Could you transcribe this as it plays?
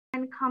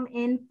come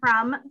in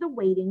from the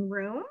waiting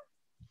room.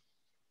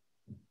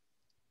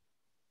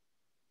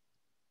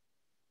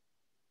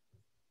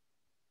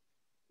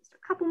 Just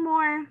a couple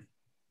more.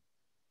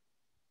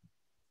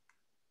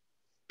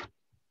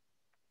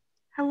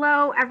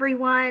 Hello,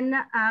 everyone.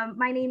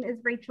 My name is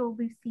Rachel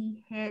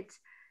Lucy Hitt,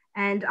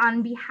 and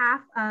on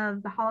behalf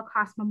of the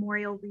Holocaust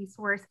Memorial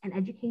Resource and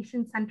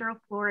Education Center of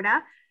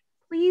Florida,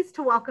 pleased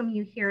to welcome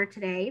you here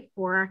today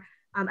for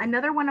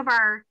another one of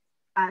our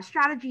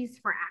Strategies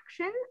for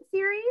Action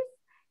series.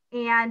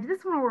 And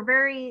this one, we're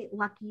very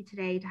lucky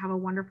today to have a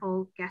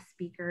wonderful guest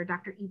speaker,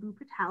 Dr. Eboo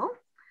Patel.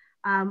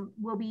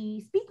 Will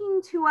be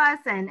speaking to us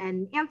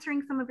and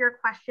answering some of your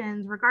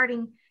questions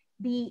regarding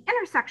the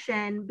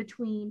intersection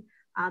between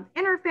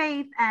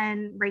interfaith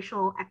and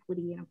racial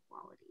equity and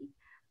equality.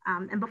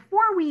 And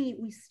before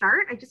we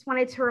start, I just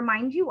wanted to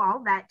remind you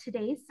all that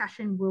today's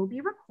session will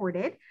be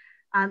recorded.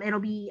 It'll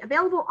be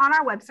available on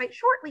our website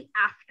shortly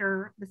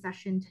after the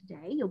session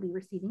today. You'll be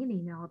receiving an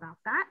email about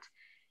that.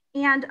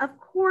 And of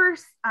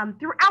course,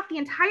 throughout the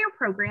entire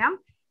program,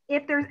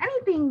 if there's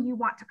anything you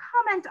want to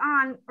comment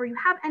on or you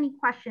have any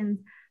questions,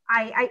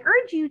 I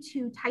urge you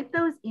to type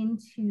those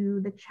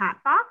into the chat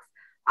box.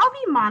 I'll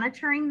be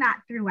monitoring that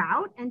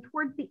throughout, and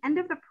towards the end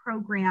of the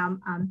program,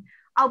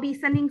 I'll be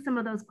sending some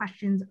of those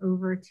questions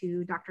over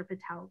to Dr.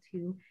 Patel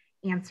to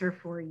answer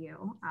for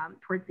you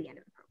towards the end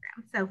of the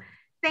program. So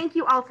thank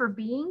you all for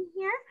being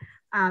here.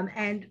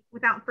 And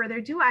without further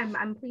ado,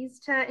 I'm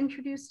pleased to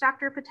introduce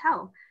Dr.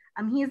 Patel.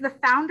 He is the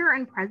founder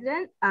and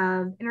president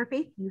of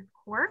Interfaith Youth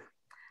Corps,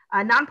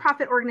 a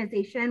nonprofit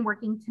organization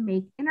working to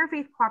make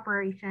interfaith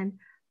cooperation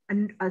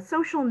a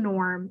social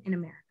norm in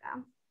America.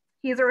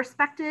 He is a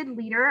respected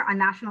leader on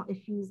national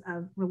issues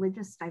of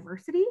religious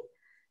diversity,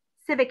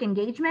 civic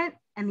engagement,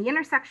 and the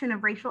intersection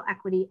of racial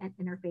equity and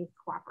interfaith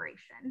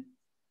cooperation.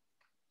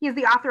 He is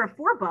the author of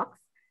 4 books,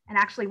 and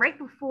actually right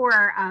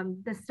before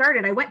this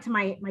started, I went to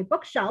my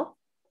bookshelf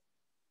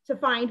to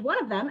find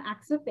one of them,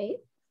 Acts of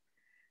Faith.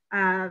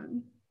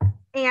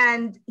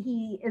 And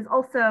he is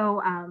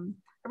also a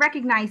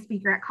recognized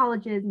speaker at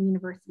colleges and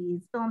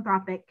universities,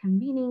 philanthropic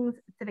convenings,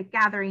 civic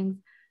gatherings,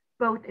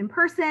 both in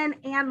person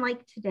and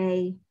like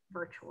today,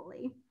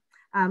 virtually.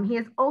 He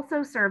has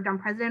also served on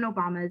President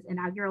Obama's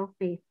inaugural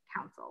Faith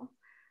Council.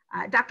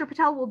 Dr.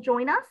 Patel will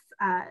join us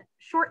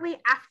shortly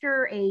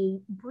after a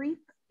brief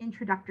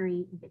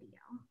introductory video.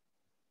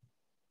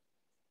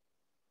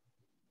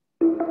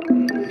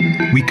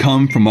 We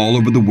come from all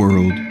over the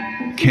world,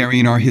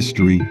 carrying our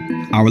history,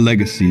 our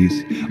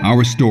legacies,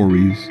 our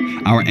stories,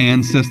 our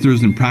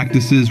ancestors and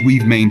practices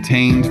we've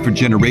maintained for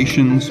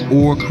generations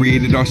or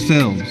created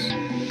ourselves.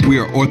 We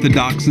are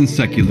orthodox and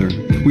secular.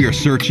 We are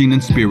searching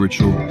and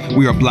spiritual.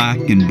 We are black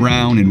and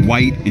brown and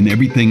white and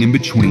everything in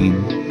between.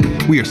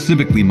 We are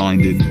civically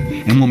minded,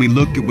 and when we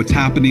look at what's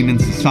happening in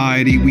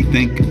society, we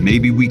think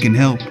maybe we can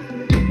help.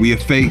 We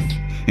have faith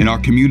in our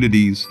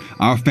communities,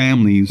 our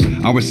families,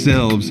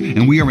 ourselves,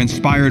 and we are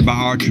inspired by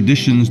our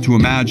traditions to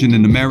imagine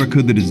an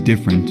America that is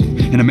different,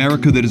 an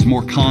America that is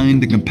more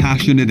kind and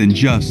compassionate and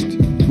just.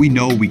 We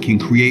know we can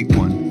create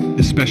one,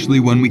 especially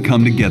when we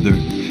come together,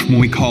 when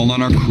we call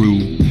on our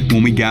crew,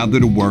 when we gather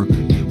to work,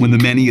 when the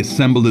many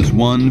assemble as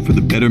one for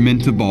the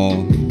betterment of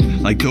all.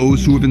 Like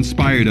those who have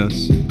inspired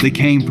us, they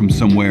came from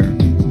somewhere.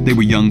 They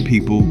were young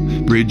people,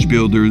 bridge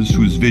builders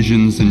whose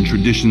visions and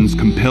traditions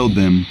compelled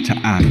them to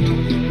act.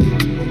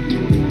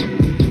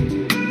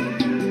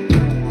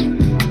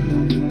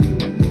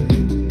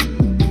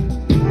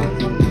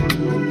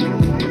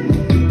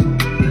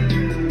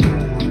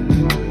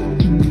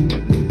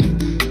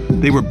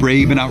 They were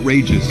brave and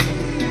outrageous.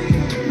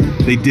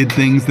 They did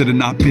things that had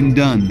not been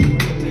done.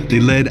 They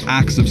led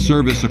acts of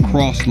service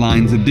across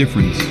lines of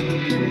difference.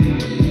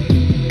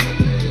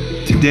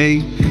 Today,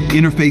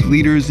 interfaith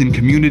leaders in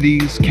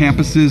communities,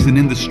 campuses, and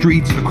in the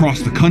streets across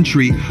the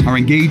country are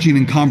engaging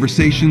in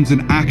conversations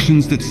and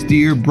actions that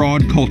steer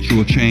broad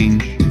cultural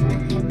change.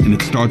 And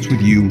it starts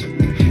with you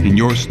and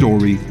your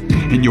story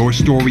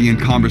in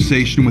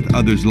conversation with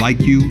others like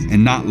you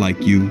and not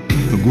like you,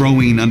 a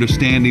growing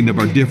understanding of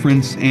our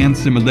difference and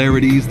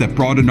similarities that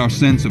broaden our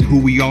sense of who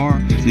we are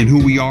and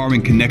who we are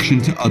in connection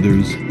to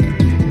others,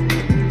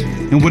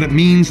 and what it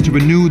means to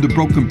renew the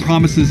broken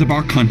promises of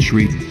our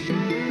country.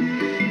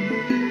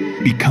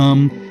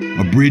 Become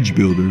a bridge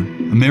builder.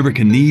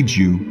 America needs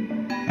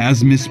you.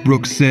 As Miss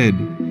Brooks said,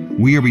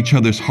 we are each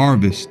other's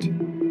harvest.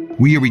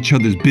 We are each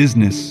other's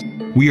business.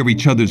 We are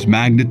each other's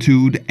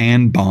magnitude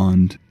and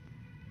bond.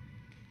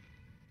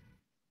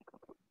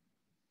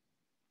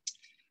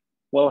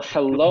 Well,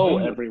 hello,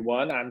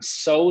 everyone. I'm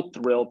so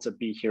thrilled to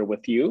be here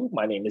with you.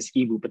 My name is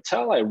Eboo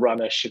Patel. I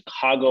run a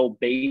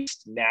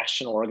Chicago-based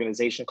national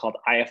organization called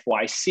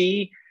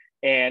IFYC,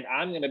 and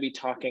I'm going to be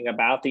talking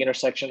about the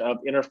intersection of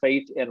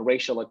interfaith and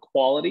racial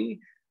equality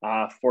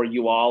for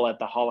you all at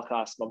the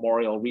Holocaust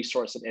Memorial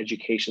Resource and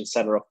Education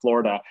Center of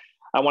Florida.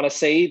 I want to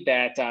say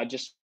that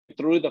just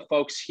through the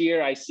folks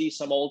here, I see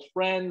some old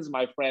friends,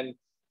 my friend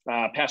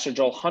Pastor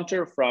Joel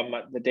Hunter from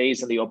the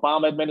days in the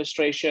Obama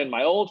administration,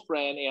 my old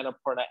friend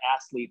Annapurna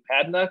Astley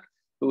Padnock,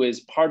 who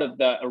is part of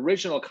the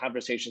original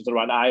conversations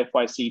around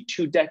IFYC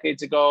 2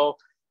 decades ago.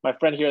 My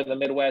friend here in the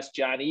Midwest,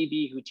 John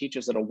Eby, who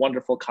teaches at a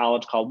wonderful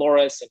college called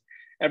Loras, and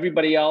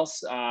everybody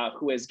else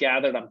who has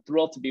gathered. I'm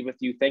thrilled to be with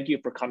you. Thank you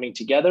for coming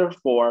together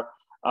for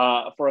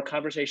a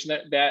conversation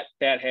that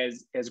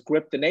has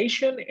gripped the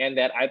nation and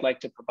that I'd like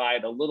to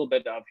provide a little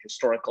bit of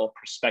historical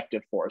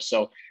perspective for.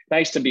 So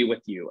nice to be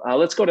with you.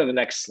 Let's go to the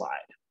next slide.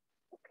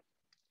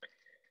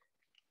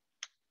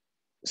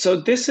 So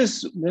this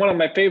is one of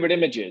my favorite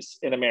images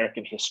in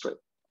American history.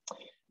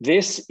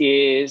 This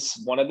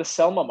is one of the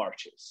Selma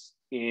marches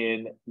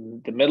in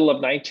the middle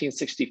of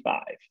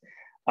 1965.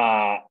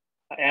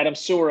 Adam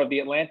Sewer of The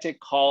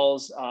Atlantic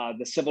calls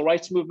the civil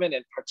rights movement,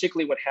 and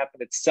particularly what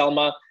happened at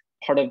Selma,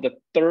 part of the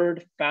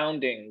third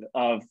founding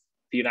of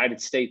the United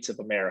States of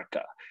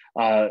America.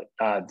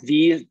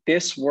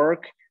 This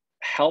work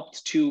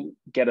helped to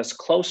get us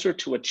closer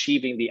to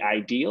achieving the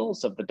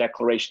ideals of the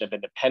Declaration of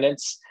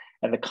Independence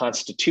and the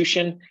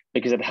Constitution,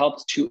 because it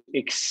helped to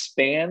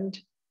expand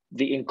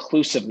the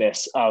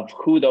inclusiveness of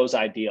who those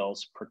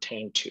ideals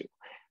pertain to.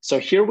 So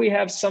here we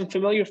have some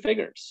familiar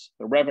figures: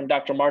 the Reverend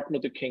Dr. Martin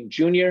Luther King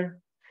Jr.,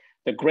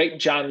 the great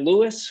John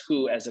Lewis,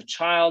 who as a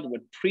child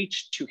would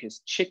preach to his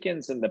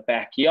chickens in the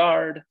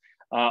backyard.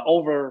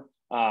 Over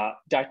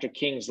Dr.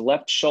 King's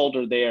left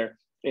shoulder there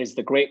is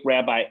the great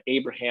Rabbi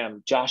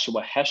Abraham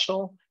Joshua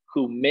Heschel,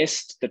 who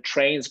missed the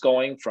trains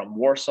going from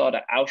Warsaw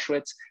to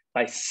Auschwitz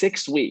by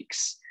 6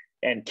 weeks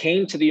and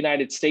came to the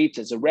United States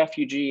as a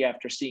refugee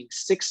after seeing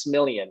 6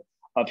 million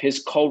of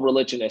his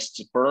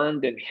co-religionists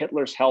burned in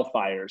Hitler's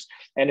hellfires.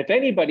 And if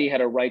anybody had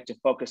a right to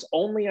focus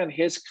only on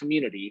his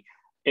community,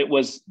 it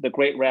was the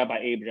great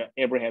Rabbi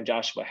Abraham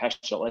Joshua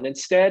Heschel. And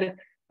instead,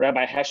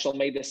 Rabbi Heschel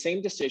made the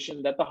same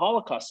decision that the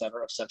Holocaust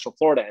Center of Central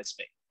Florida has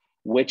made,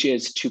 which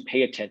is to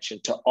pay attention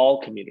to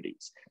all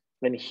communities.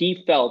 And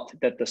he felt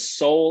that the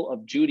soul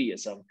of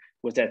Judaism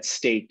was at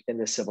stake in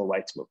the civil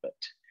rights movement.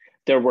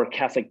 There were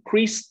Catholic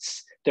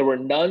priests, there were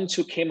nuns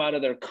who came out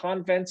of their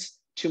convents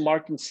to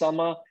march in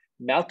Selma.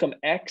 Malcolm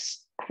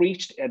X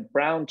preached at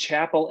Brown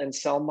Chapel in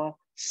Selma.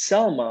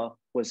 Selma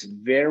was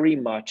very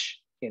much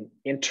an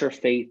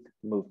interfaith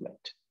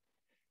movement.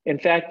 In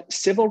fact,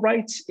 civil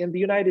rights in the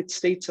United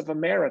States of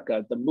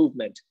America, the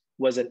movement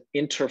was an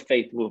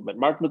interfaith movement.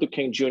 Martin Luther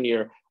King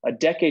Jr., a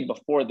decade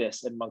before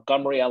this in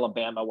Montgomery,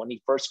 Alabama, when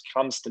he first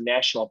comes to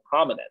national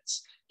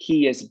prominence,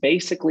 he is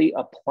basically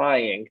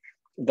applying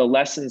the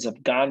lessons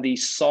of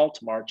Gandhi's Salt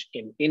March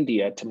in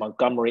India to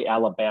Montgomery,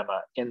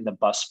 Alabama in the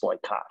bus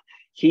boycott.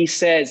 He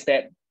says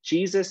that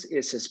Jesus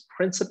is his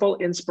principal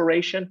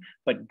inspiration,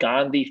 but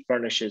Gandhi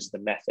furnishes the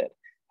method.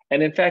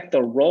 And in fact,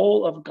 the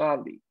role of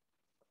Gandhi,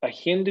 a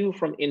Hindu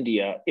from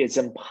India, is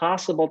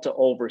impossible to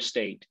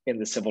overstate in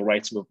the civil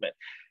rights movement.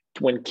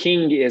 When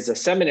King is a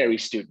seminary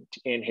student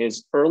in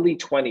his early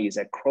 20s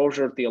at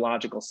Crozier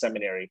Theological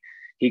Seminary,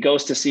 he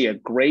goes to see a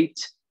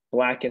great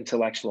Black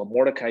intellectual,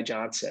 Mordecai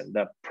Johnson,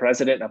 the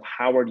president of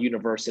Howard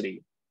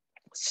University,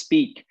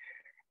 speak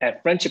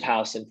at Friendship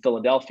House in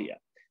Philadelphia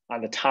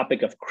on the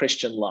topic of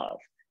Christian love.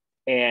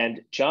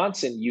 And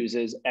Johnson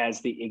uses as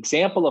the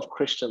example of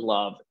Christian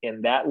love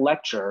in that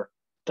lecture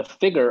the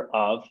figure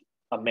of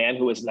a man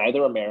who is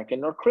neither American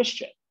nor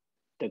Christian,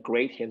 the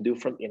great Hindu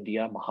from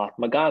India,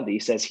 Mahatma Gandhi. He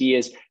says he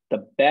is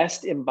the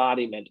best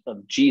embodiment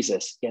of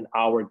Jesus in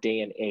our day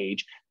and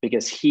age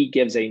because he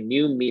gives a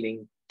new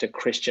meaning to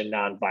Christian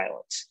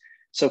nonviolence.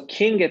 So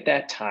King at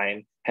that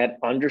time had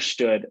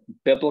understood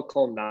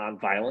biblical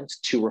nonviolence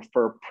to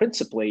refer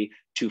principally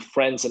to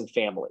friends and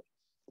family.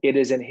 It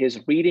is in his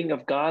reading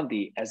of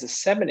Gandhi as a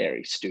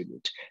seminary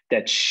student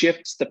that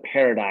shifts the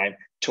paradigm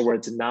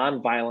towards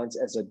nonviolence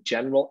as a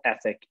general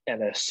ethic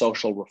and a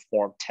social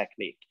reform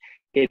technique.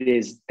 It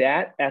is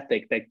that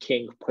ethic that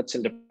King puts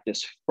into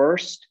practice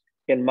first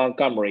in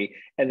Montgomery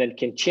and then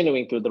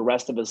continuing through the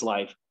rest of his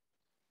life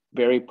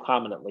very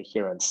prominently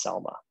here in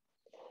Selma.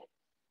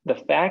 The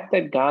fact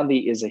that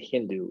Gandhi is a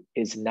Hindu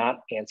is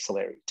not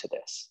ancillary to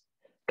this.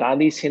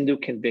 Gandhi's Hindu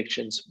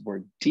convictions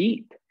were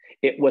deep.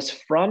 It was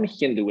from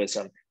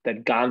Hinduism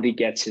that Gandhi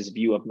gets his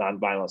view of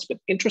nonviolence. But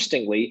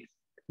interestingly,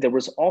 there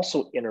was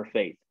also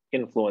interfaith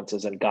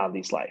influences in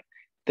Gandhi's life.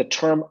 The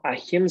term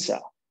ahimsa,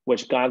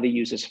 which Gandhi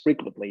uses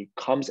frequently,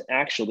 comes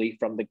actually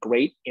from the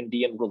great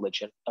Indian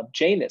religion of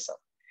Jainism.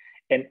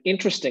 And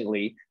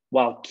interestingly,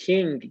 while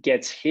King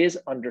gets his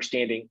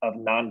understanding of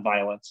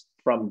nonviolence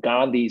from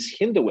Gandhi's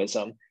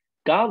Hinduism,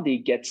 Gandhi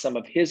gets some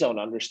of his own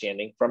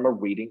understanding from a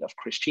reading of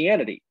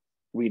Christianity,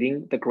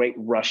 reading the great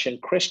Russian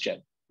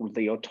Christian,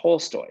 Leo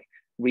Tolstoy,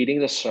 reading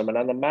the Sermon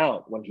on the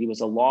Mount when he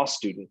was a law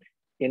student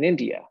in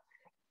India.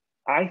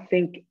 I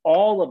think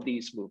all of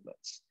these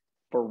movements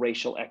for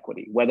racial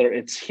equity, whether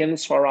it's Hind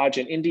Swaraj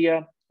in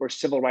India or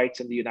civil rights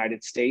in the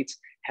United States,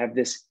 have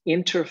this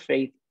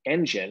interfaith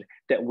engine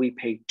that we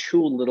pay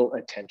too little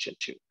attention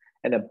to.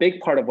 And a big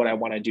part of what I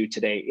want to do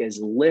today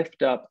is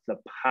lift up the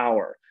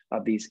power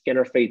of these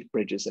interfaith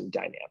bridges and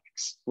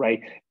dynamics, right?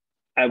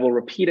 I will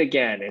repeat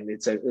again, and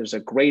there's a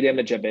great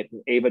image of it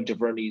in Ava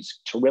DuVernay's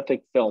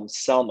terrific film,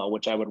 Selma,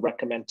 which I would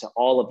recommend to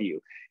all of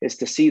you, is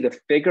to see the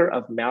figure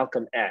of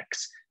Malcolm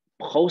X,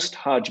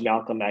 post-Hajj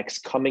Malcolm X,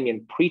 coming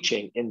and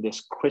preaching in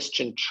this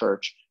Christian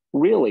church,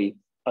 really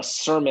a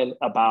sermon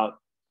about,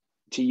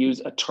 to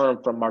use a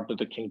term from Martin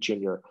Luther King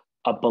Jr.,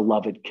 a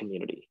beloved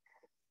community.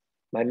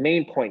 My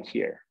main point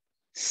here,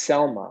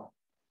 Selma,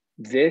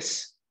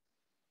 this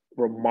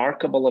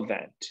remarkable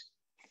event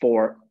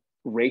for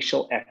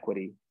racial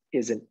equity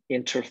is an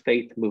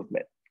interfaith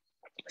movement.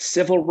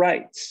 Civil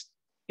rights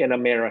in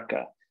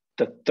America,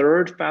 the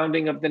third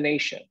founding of the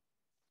nation,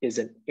 is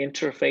an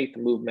interfaith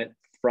movement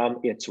from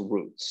its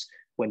roots.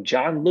 When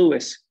John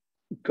Lewis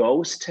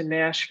goes to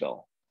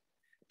Nashville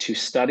to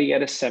study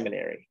at a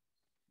seminary,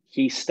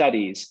 he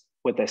studies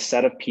with a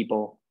set of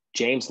people,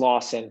 James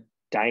Lawson,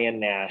 Diane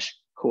Nash,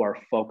 who are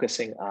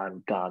focusing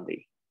on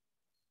Gandhi,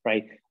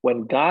 right?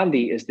 When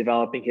Gandhi is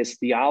developing his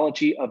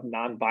theology of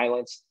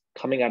nonviolence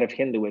coming out of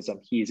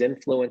Hinduism, he's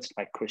influenced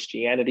by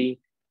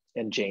Christianity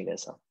and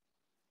Jainism.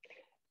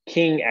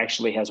 King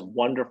actually has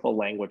wonderful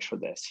language for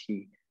this.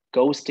 He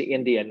goes to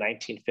India in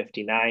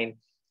 1959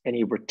 and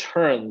he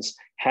returns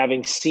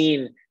having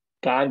seen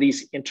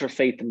Gandhi's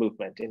interfaith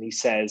movement. And he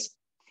says,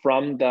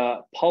 from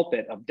the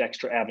pulpit of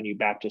Dexter Avenue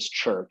Baptist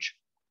Church,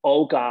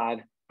 "Oh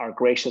God, our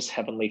gracious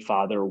Heavenly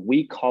Father,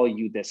 we call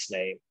you this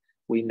name.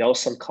 We know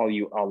some call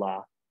you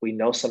Allah. We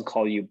know some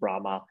call you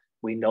Brahma.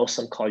 We know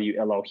some call you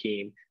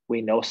Elohim.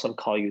 We know some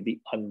call you the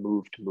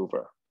unmoved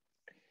mover."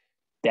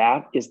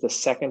 That is the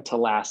second to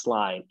last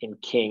line in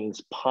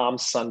King's Palm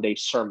Sunday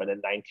sermon in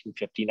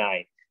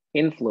 1959,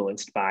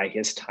 influenced by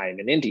his time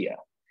in India.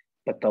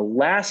 But the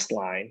last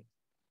line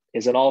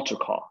is an altar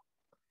call.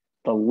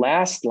 The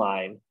last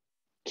line,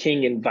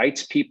 King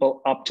invites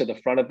people up to the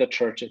front of the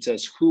church and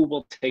says, "Who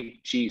will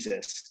take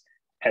Jesus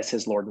as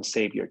his Lord and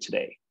Savior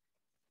today?"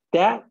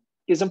 That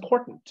is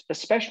important,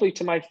 especially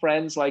to my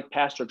friends like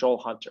Pastor Joel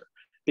Hunter,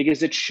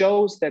 because it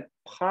shows that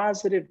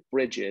positive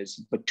bridges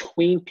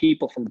between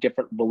people from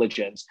different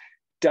religions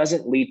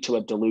doesn't lead to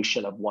a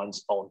dilution of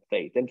one's own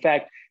faith. In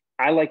fact,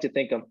 I like to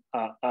think of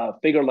a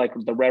figure like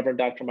the Reverend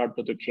Dr. Martin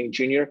Luther King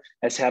Jr.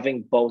 as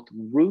having both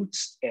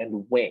roots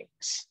and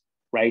wings,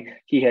 right?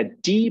 He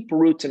had deep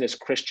roots in his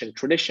Christian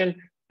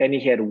tradition, and he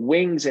had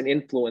wings and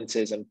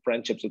influences and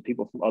friendships with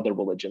people from other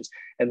religions.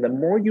 And the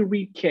more you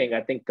read King,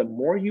 I think the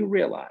more you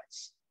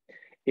realize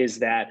is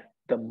that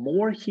the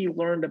more he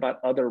learned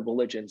about other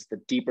religions, the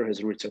deeper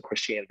his roots in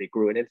Christianity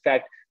grew. And in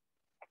fact,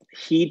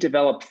 he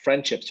developed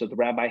friendships with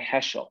Rabbi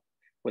Heschel,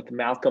 with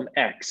Malcolm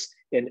X,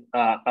 in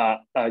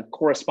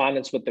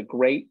correspondence with the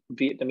great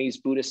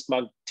Vietnamese Buddhist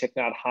monk Thich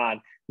Nhat Hanh,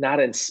 not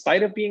in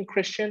spite of being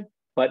Christian,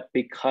 but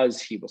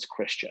because he was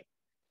Christian.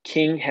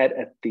 King had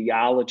a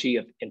theology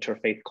of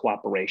interfaith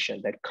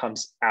cooperation that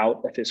comes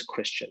out of his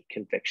Christian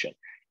conviction.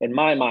 In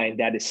my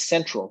mind, that is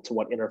central to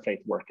what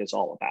interfaith work is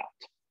all about.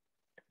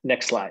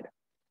 Next slide.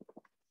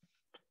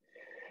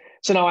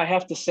 So now I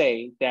have to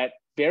say that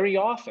very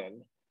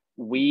often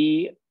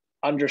we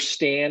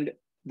understand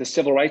the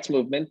civil rights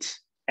movement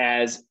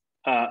as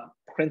a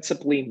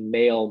principally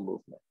male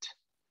movement.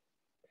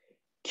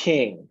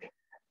 King,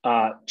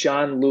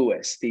 John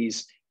Lewis,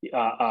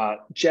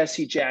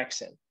 Jesse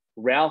Jackson,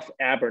 Ralph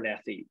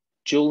Abernathy,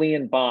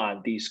 Julian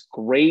Bond, these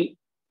great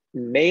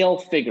male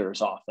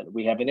figures often,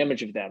 we have an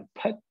image of them,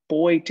 but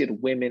boy,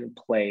 did women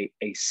play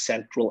a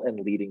central and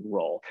leading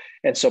role.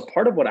 And so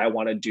part of what I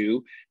want to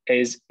do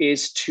is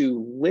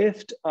to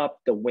lift up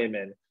the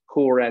women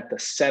who were at the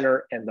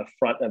center and the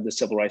front of the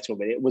civil rights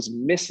movement. It was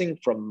missing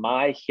from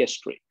my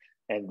history.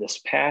 And this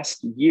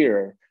past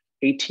year,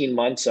 18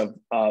 months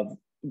of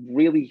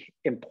really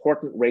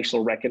important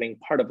racial reckoning,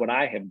 part of what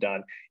I have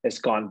done is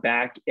gone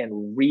back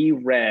and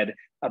reread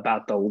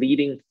about the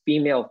leading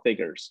female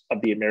figures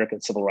of the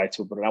American civil rights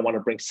movement. And I want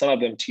to bring some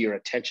of them to your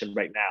attention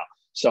right now.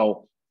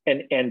 So,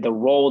 and the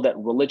role that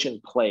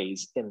religion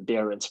plays in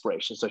their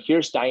inspiration. So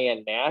here's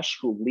Diane Nash,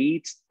 who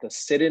leads the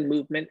sit-in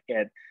movement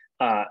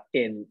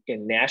in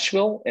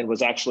Nashville and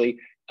was actually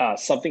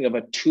something of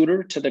a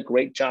tutor to the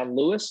great John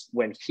Lewis.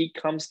 When he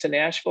comes to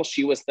Nashville,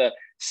 she was the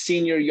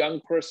senior young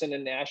person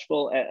in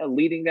Nashville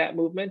leading that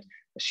movement.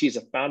 She's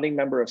a founding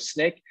member of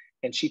SNCC,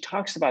 and she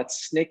talks about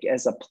SNCC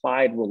as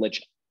applied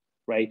religion,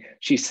 right?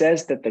 She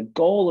says that the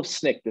goal of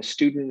SNCC, the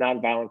Student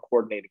Nonviolent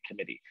Coordinating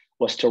Committee,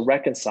 was to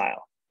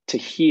reconcile, to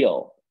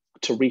heal,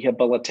 to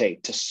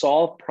rehabilitate, to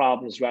solve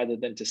problems rather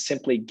than to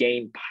simply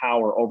gain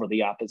power over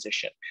the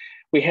opposition.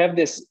 We have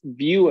this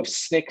view of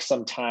SNCC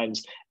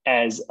sometimes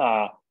as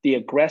the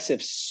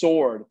aggressive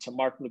sword to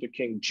Martin Luther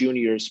King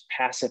Jr.'s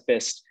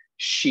pacifist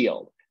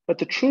shield. But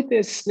the truth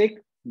is, SNCC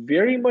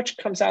very much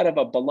comes out of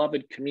a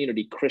beloved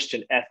community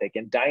Christian ethic,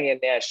 and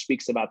Diane Nash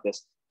speaks about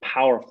this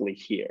powerfully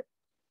here.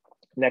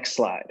 Next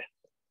slide.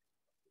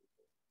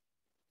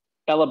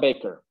 Ella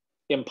Baker,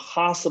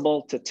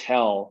 impossible to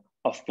tell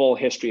a full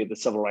history of the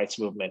civil rights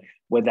movement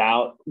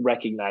without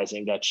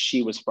recognizing that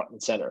she was front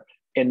and center.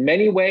 In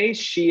many ways,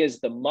 she is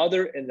the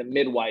mother and the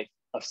midwife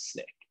of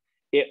SNCC.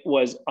 It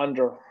was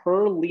under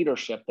her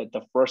leadership that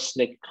the first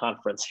SNCC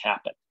conference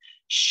happened.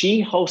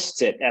 She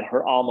hosts it at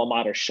her alma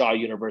mater, Shaw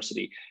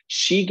University.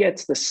 She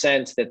gets the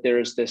sense that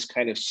there's this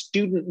kind of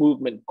student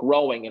movement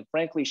growing. And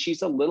frankly,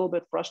 she's a little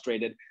bit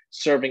frustrated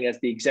serving as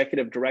the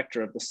executive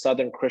director of the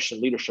Southern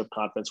Christian Leadership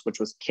Conference, which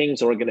was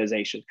King's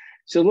organization.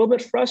 She's a little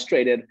bit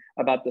frustrated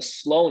about the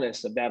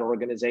slowness of that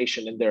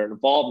organization and their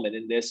involvement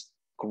in this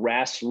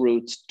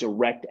grassroots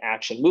direct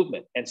action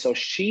movement. And so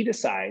she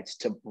decides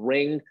to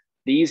bring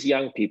these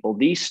young people,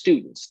 these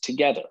students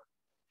together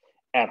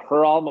at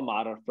her alma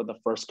mater for the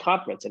first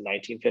conference in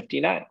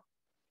 1959.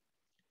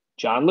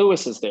 John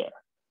Lewis is there,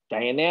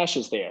 Diane Nash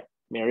is there,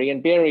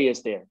 Marion Barry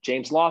is there,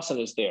 James Lawson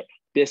is there.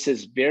 This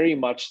is very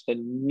much the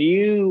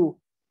new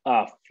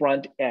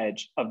front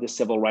edge of the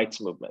civil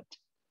rights movement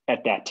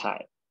at that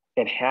time.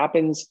 It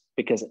happens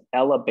because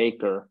Ella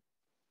Baker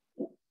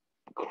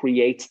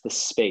creates the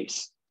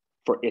space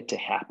for it to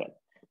happen.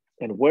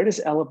 And where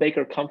does Ella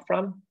Baker come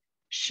from?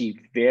 She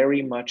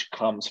very much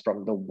comes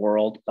from the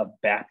world of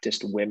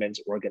Baptist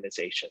women's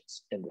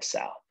organizations in the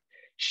South.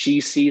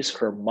 She sees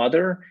her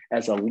mother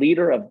as a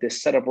leader of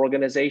this set of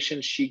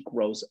organizations. She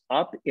grows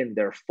up in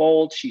their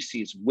fold. She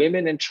sees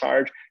women in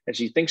charge, and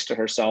she thinks to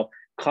herself,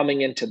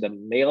 coming into the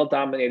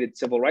male-dominated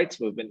civil rights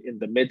movement in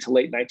the mid to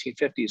late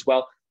 1950s,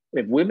 well,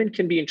 if women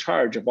can be in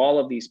charge of all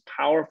of these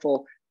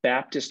powerful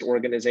Baptist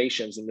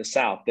organizations in the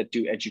South that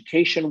do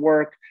education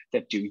work,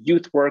 that do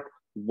youth work,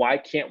 why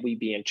can't we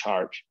be in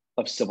charge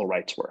of civil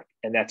rights work?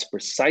 And that's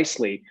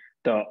precisely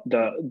the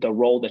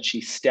role that she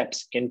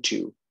steps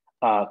into,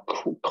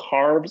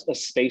 carves a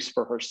space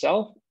for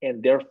herself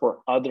and therefore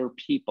other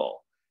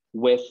people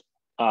with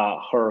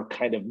her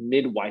kind of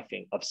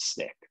midwifing of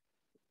SNCC.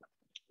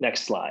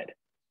 Next slide.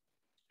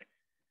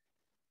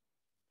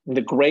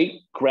 The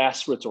great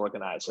grassroots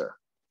organizer,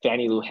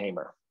 Fannie Lou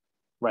Hamer,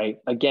 right?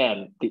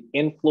 Again, the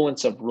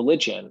influence of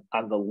religion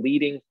on the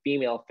leading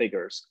female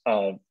figures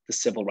of the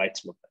civil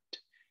rights movement.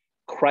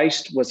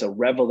 Christ was a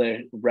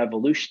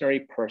revolutionary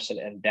person,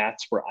 and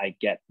that's where I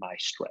get my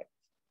strength.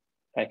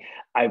 Okay?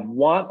 I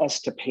want us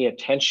to pay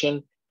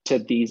attention to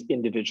these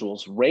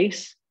individuals'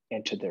 race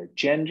and to their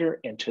gender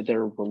and to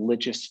their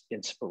religious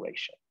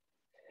inspiration.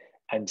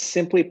 I'm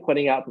simply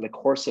putting out in the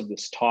course of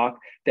this talk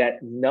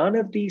that none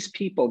of these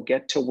people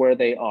get to where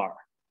they are,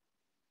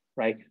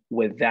 right,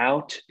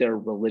 without their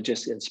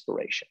religious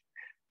inspiration.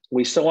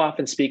 We so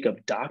often speak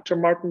of Dr.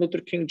 Martin Luther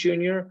King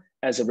Jr.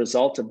 As a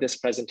result of this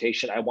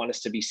presentation, I want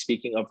us to be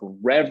speaking of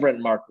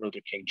Reverend Martin Luther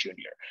King Jr.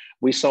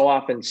 We so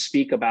often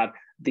speak about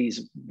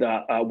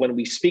when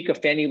we speak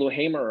of Fannie Lou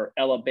Hamer or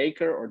Ella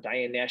Baker or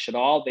Diane Nash et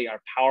al., they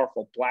are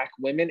powerful Black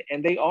women,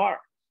 and they are,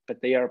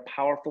 but they are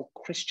powerful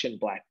Christian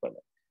Black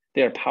women.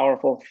 They are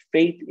powerful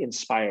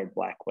faith-inspired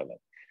Black women.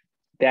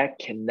 That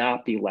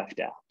cannot be left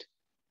out.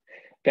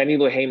 Fannie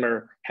Lou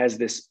Hamer has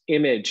this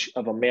image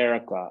of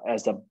America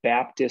as a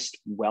Baptist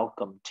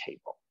welcome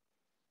table,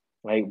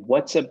 right?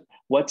 What's a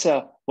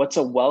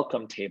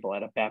welcome table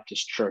at a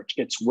Baptist church?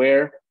 It's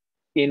where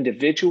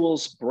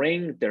individuals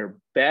bring their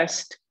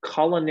best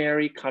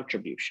culinary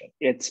contribution.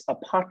 It's a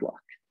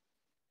potluck.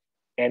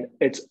 And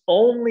it's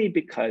only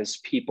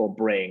because people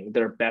bring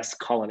their best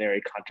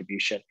culinary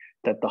contribution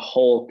that the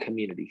whole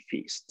community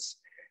feasts.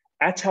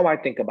 That's how I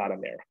think about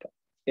America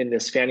in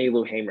this Fannie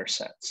Lou Hamer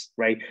sense,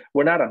 right?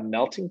 We're not a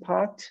melting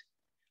pot.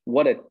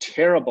 What a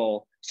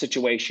terrible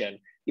situation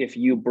if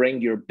you bring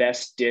your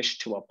best dish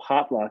to a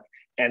potluck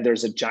and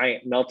there's a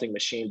giant melting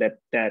machine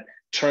that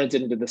turns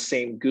it into the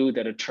same goo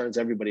that it turns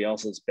everybody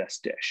else's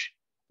best dish.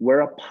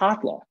 We're a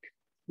potluck.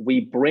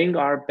 We bring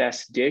our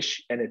best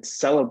dish and it's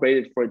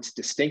celebrated for its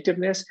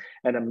distinctiveness.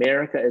 And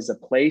America is a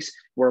place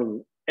where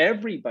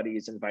everybody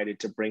is invited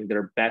to bring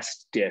their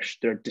best dish,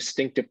 their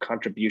distinctive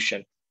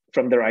contribution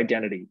from their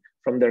identity,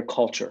 from their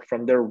culture,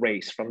 from their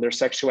race, from their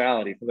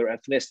sexuality, from their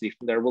ethnicity,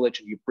 from their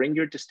religion. You bring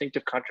your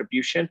distinctive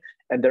contribution,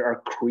 and there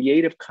are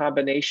creative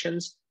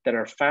combinations that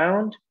are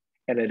found,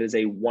 and it is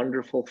a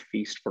wonderful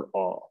feast for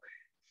all.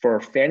 For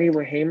Fannie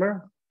Lou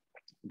Hamer,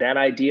 that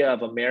idea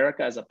of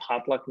America as a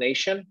potluck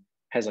nation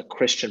has a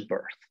Christian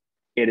birth.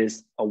 It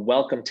is a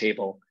welcome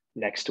table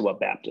next to a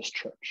Baptist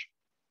church.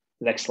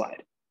 Next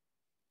slide.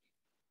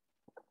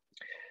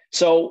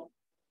 So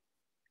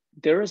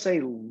there is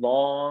a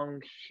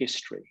long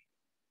history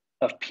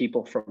of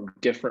people from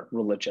different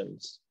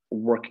religions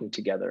working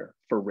together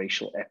for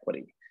racial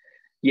equity.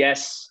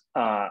 Yes,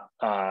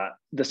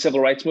 the civil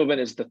rights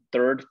movement is the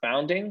third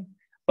founding,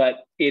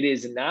 but it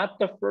is not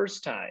the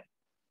first time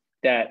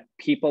that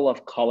people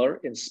of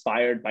color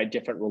inspired by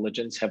different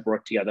religions have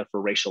worked together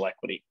for racial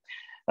equity.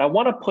 And I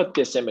want to put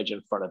this image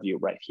in front of you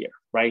right here,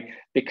 right?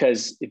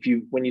 Because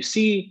when you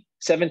see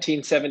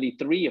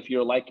 1773, if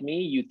you're like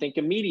me, you think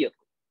immediately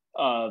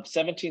of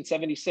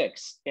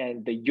 1776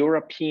 and the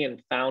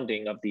European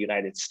founding of the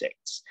United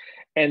States.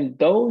 And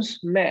those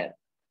men,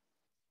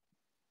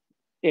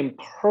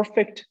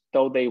 imperfect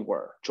though they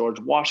were, George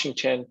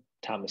Washington,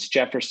 Thomas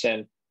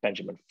Jefferson,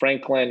 Benjamin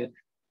Franklin,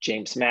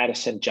 James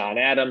Madison, John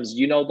Adams,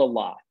 you know the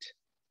lot,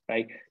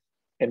 right?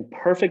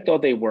 Imperfect though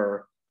they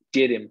were,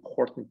 did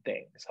important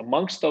things.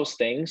 Amongst those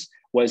things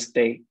was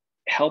they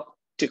helped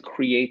to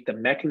create the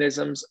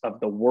mechanisms of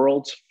the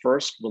world's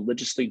first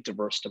religiously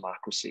diverse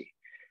democracy.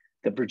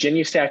 The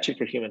Virginia Statute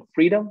for Human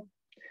Freedom,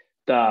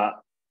 the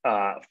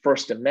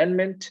First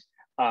Amendment,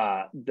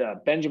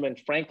 the Benjamin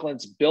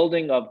Franklin's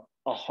building of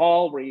a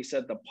hall where he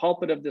said the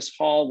pulpit of this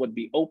hall would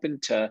be open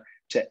to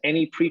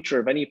any preacher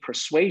of any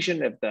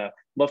persuasion. If the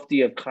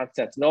Mufti of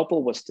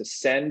Constantinople was to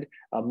send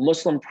a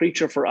Muslim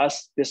preacher for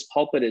us, this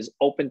pulpit is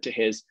open to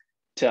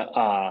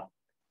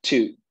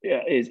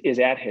is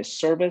at his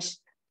service.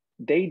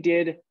 They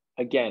did,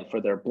 again,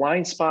 for their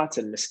blind spots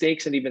and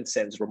mistakes and even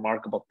sins,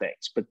 remarkable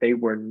things, but they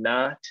were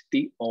not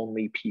the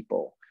only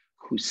people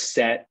who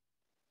set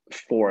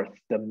forth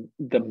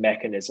the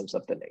mechanisms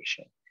of the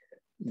nation.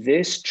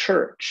 This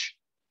church,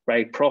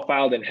 right,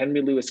 profiled in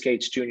Henry Louis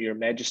Gates Jr.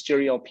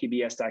 magisterial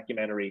PBS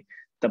documentary,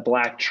 The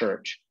Black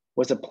Church,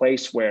 was a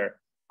place where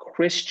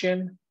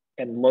Christian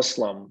and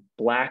Muslim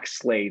Black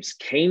slaves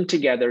came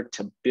together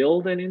to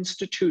build an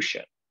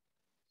institution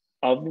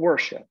of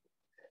worship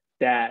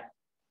that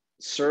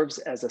serves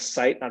as a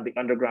site on the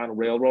Underground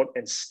Railroad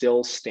and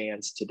still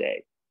stands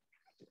today.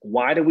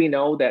 Why do we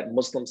know that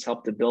Muslims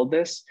helped to build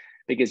this?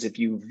 Because if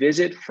you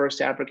visit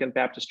First African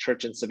Baptist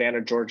Church in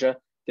Savannah, Georgia,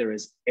 there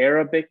is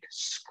Arabic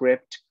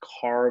script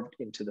carved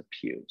into the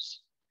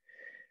pews.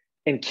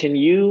 And can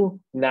you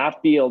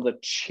not feel the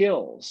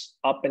chills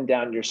up and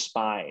down your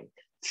spine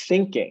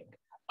thinking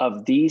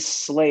of these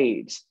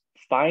slaves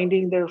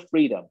finding their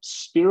freedom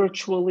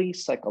spiritually,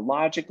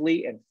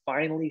 psychologically, and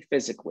finally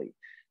physically,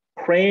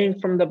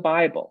 praying from the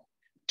Bible,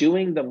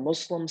 doing the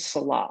Muslim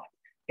salat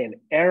in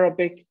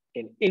Arabic,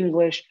 in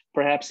English,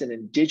 perhaps in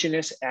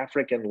indigenous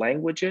African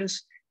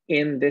languages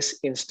in this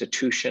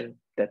institution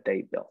that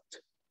they built.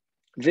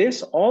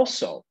 This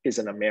also is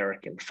an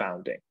American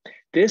founding.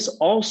 This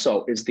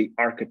also is the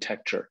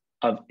architecture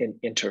of an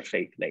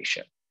interfaith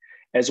nation.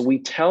 As we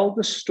tell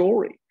the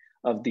story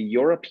of the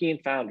European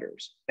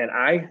founders, and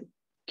I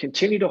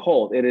continue to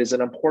hold it is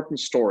an important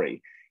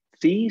story,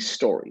 these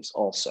stories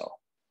also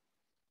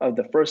of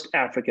the first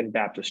African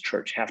Baptist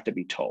Church have to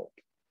be told,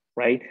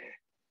 right?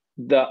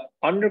 The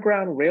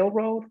Underground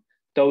Railroad,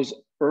 those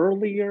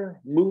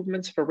earlier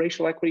movements for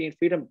racial equity and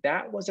freedom,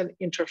 that was an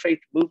interfaith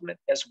movement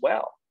as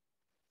well.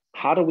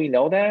 How do we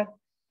know that?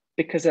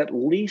 Because at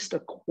least a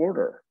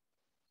quarter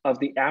of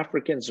the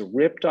Africans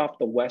ripped off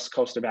the west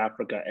coast of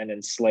Africa and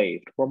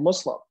enslaved were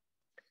Muslim,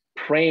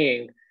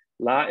 praying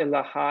La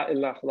ilaha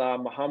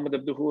illallah Muhammad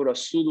abduhu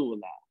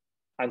Rasulullah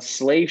on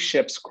slave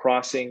ships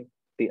crossing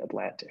the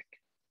Atlantic.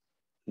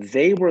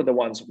 They were the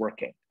ones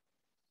working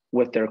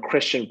with their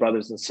Christian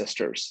brothers and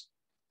sisters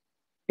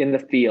in the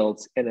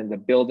fields and in the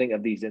building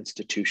of these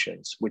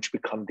institutions, which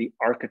become the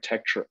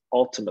architecture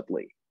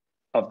ultimately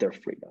of their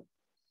freedom,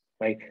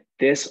 right?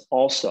 This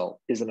also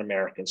is an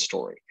American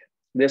story.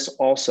 This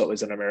also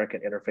is an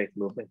American interfaith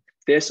movement.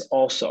 This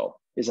also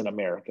is an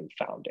American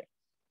founding.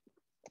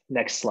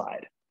 Next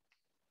slide.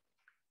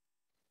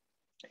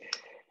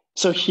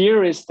 So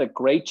here is the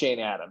great Jane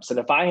Addams. And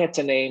if I had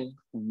to name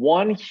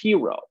one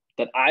hero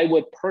that I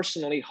would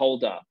personally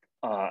hold up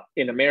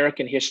in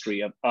American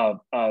history of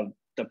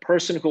the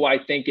person who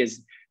I think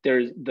is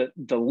the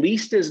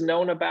least is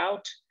known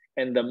about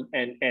and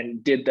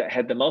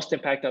had the most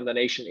impact on the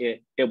nation,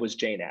 it was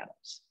Jane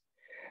Addams.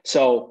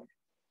 So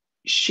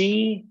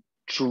she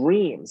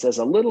dreams as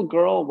a little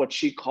girl what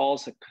she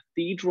calls a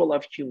cathedral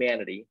of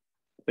humanity,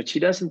 but she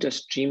doesn't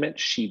just dream it,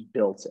 she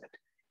builds it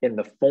in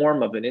the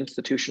form of an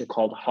institution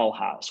called Hull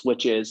House,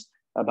 which is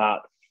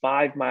about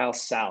 5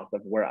 miles south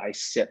of where I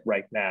sit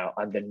right now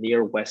on the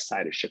near west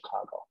side of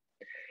Chicago.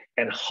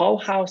 And Hull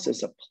House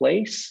is a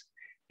place,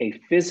 a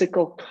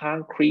physical,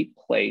 concrete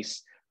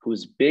place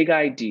whose big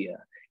idea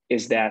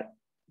is that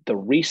the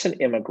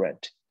recent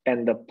immigrant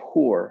and the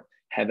poor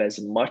have as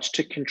much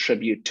to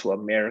contribute to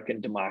American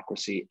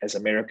democracy as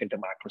American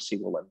democracy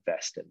will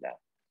invest in them.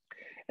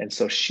 And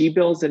so she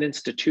builds an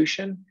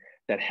institution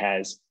that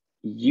has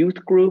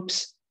youth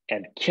groups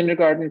and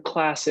kindergarten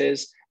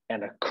classes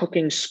and a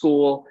cooking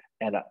school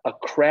and a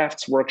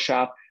crafts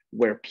workshop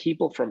where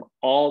people from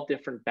all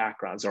different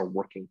backgrounds are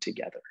working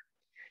together.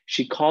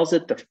 She calls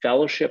it the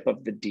fellowship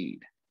of the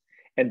deed.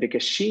 And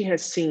because she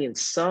has seen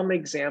some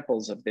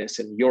examples of this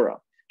in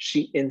Europe,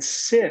 she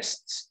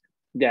insists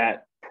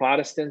that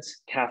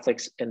Protestants,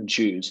 Catholics, and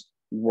Jews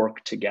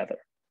work together.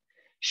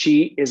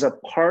 She is a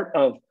part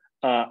of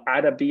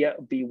Ida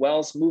B.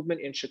 Wells' movement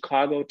in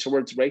Chicago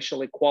towards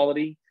racial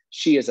equality.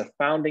 She is a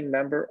founding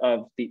member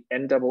of the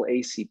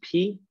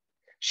NAACP.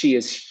 She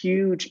is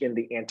huge in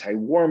the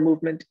anti-war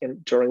movement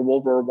during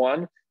World War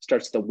I,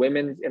 starts the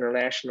Women's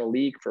International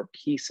League for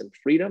Peace and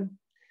Freedom,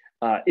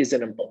 is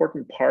an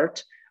important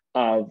part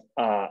of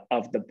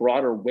the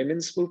broader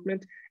women's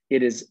movement.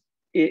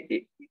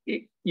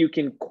 You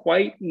can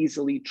quite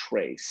easily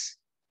trace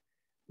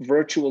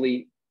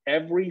virtually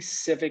every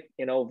civic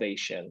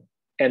innovation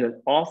and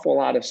an awful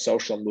lot of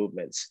social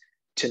movements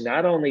to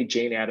not only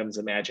Jane Addams'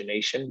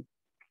 imagination,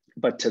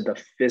 but to the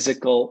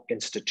physical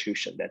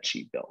institution that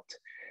she built.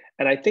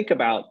 And I think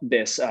about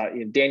this,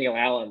 Daniel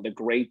Allen, the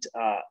great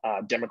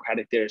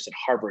Democratic theorist at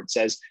Harvard,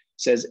 says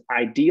says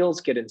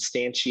ideals get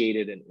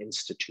instantiated in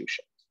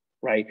institutions,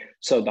 right?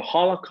 So the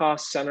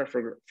Holocaust Center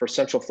for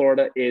Central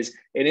Florida is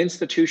an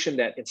institution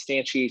that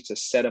instantiates a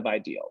set of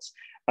ideals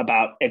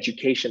about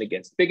education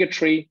against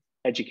bigotry,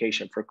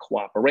 education for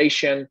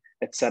cooperation,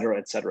 et cetera,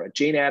 et cetera.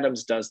 Jane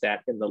Addams does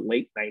that in the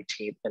late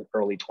 19th and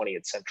early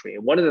 20th century.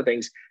 And one of the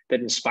things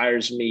that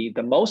inspires me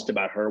the most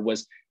about her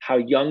was how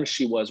young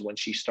she was when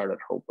she started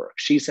her work.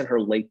 She's in her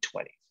late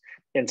 20s.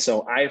 And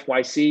so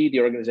IFYC,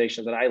 the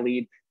organization that I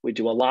lead, we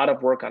do a lot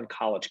of work on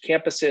college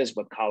campuses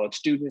with college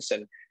students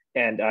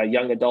and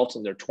young adults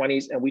in their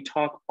 20s. And we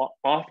talk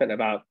often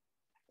about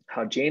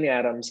how Jane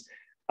Addams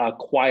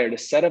acquired a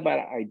set of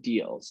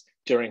ideals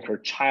during her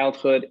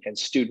childhood and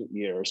student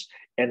years.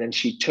 And then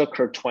she took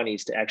her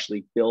 20s to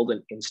actually build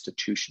an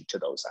institution to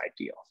those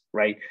ideals,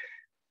 right?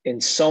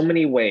 In so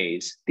many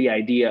ways, the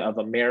idea of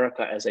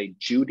America as a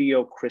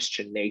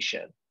Judeo-Christian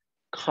nation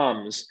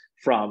comes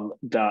from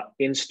the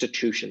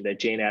institution that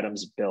Jane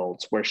Addams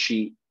builds, where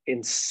she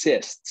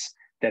insists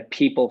that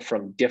people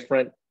from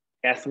different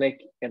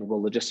ethnic and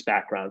religious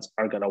backgrounds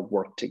are going to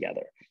work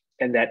together.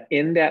 And that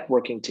in that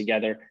working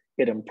together,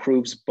 it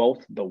improves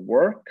both the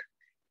work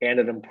and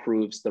it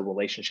improves the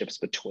relationships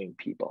between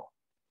people,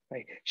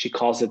 right? She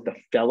calls it the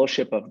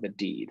fellowship of the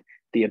deed,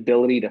 the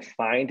ability to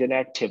find an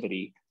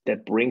activity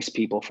that brings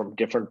people from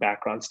different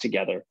backgrounds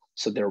together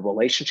so their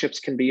relationships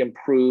can be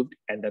improved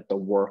and that the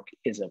work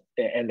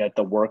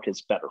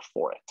is better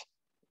for it.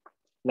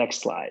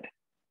 Next slide.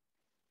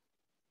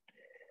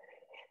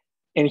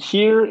 And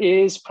here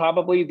is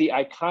probably the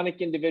iconic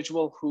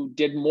individual who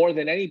did more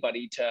than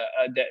anybody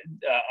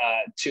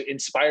to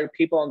inspire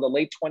people in the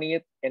late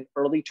 20th and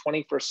early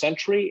 21st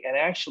century, and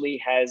actually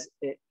has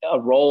a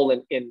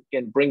role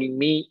in bringing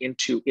me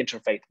into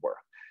interfaith work.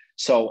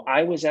 So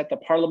I was at the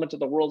Parliament of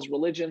the World's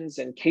Religions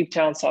in Cape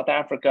Town, South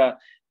Africa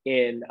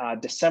in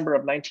December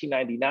of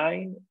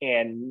 1999,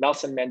 and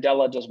Nelson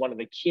Mandela does one of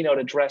the keynote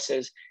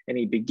addresses, and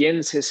he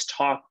begins his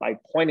talk by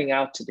pointing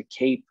out to the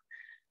Cape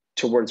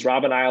towards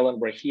Robben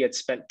Island, where he had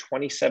spent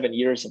 27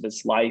 years of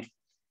his life.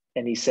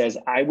 And he says,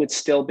 I would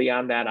still be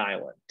on that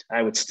island.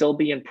 I would still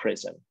be in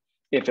prison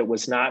if it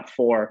was not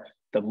for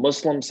the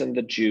Muslims and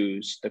the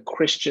Jews, the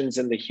Christians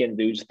and the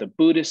Hindus, the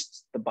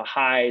Buddhists, the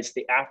Baha'is,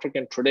 the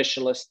African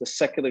traditionalists, the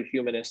secular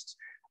humanists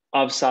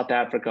of South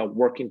Africa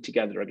working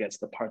together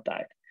against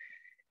apartheid.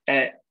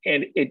 And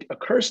it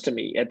occurs to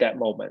me at that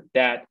moment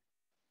that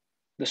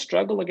the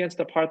struggle against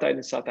apartheid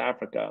in South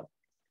Africa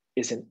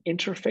is an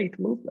interfaith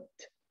movement.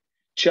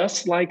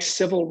 Just like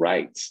civil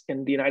rights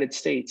in the United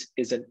States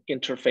is an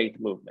interfaith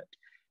movement,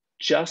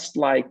 just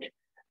like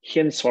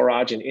Hind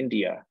Swaraj in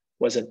India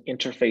was an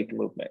interfaith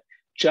movement,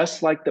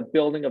 just like the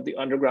building of the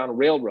Underground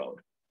Railroad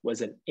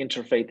was an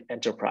interfaith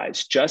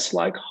enterprise, just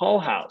like Hull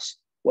House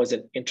was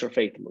an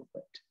interfaith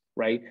movement,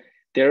 right?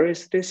 There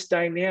is this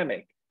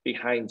dynamic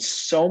behind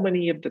so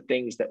many of the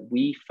things that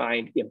we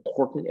find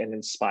important and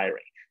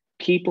inspiring.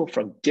 People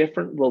from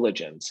different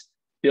religions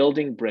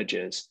building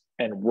bridges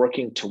and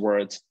working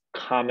towards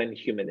common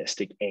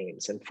humanistic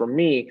aims. And for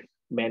me,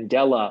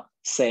 Mandela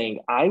saying,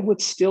 I would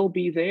still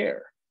be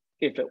there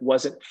if it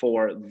wasn't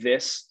for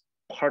this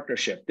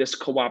partnership, this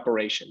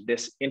cooperation,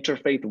 this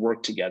interfaith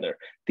work together,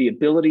 the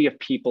ability of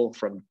people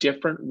from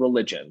different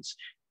religions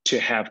to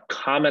have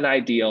common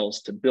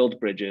ideals, to build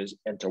bridges,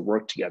 and to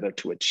work together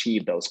to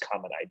achieve those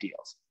common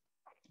ideals.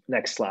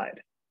 Next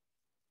slide.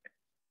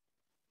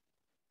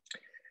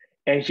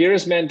 And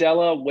here's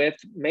Mandela with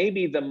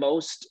maybe the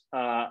most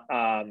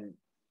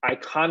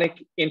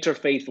iconic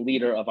interfaith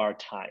leader of our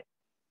time,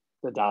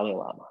 the Dalai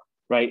Lama,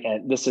 right?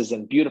 And this is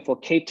in beautiful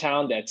Cape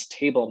Town, that's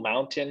Table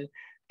Mountain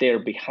there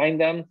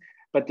behind them.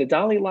 But the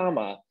Dalai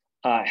Lama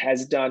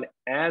has done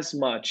as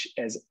much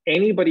as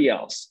anybody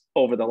else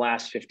over the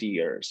last 50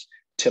 years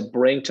to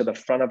bring to the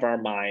front of our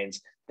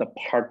minds the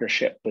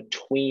partnership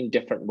between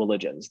different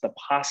religions, the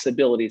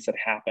possibilities that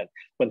happen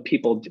when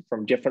people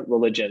from different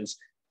religions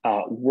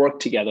work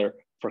together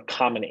for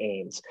common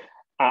aims.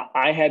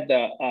 I had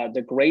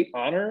the great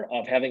honor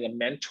of having a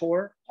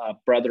mentor,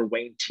 Brother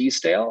Wayne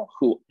Teasdale,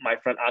 who my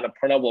friend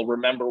Annapurna will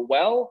remember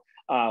well,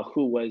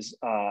 who was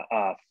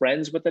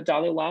friends with the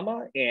Dalai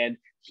Lama. And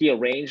he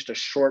arranged a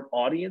short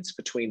audience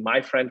between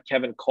my friend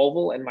Kevin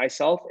Koval and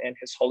myself and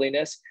His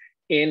Holiness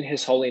in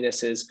His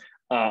Holiness's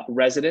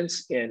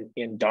residence in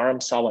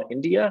Dharamsala,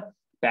 India,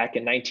 back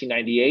in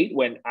 1998,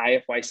 when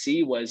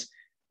IFYC was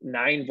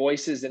 9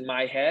 voices in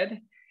my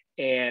head.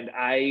 And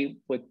I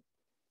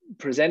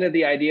presented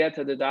the idea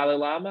to the Dalai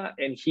Lama,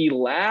 and he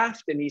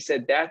laughed and he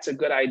said, that's a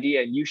good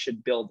idea, you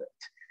should build it.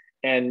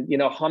 And, you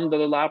know,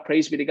 alhamdulillah,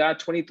 praise be to God,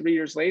 23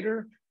 years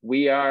later,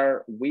 we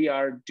are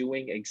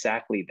doing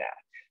exactly that.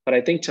 But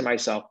I think to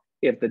myself,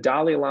 if the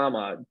Dalai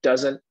Lama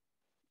doesn't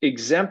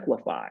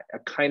exemplify a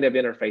kind of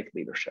interfaith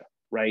leadership,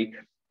 right?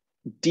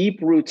 Deep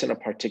roots in a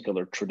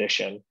particular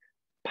tradition,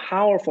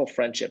 powerful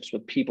friendships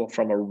with people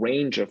from a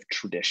range of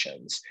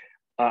traditions,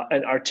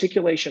 an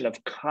articulation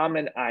of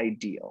common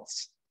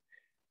ideals,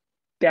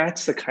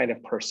 that's the kind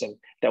of person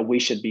that we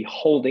should be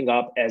holding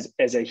up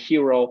as a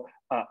hero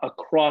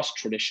across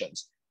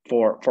traditions.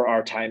 for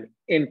our time,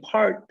 in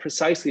part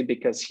precisely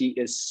because he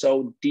is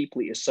so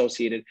deeply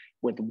associated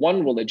with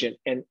one religion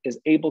and is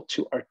able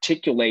to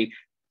articulate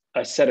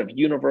a set of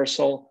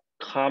universal,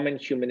 common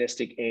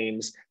humanistic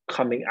aims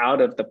coming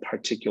out of the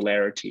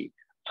particularity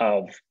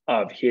of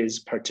his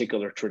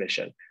particular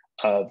tradition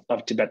of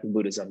Tibetan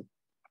Buddhism.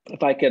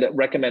 If I could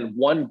recommend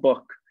one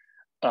book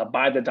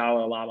by the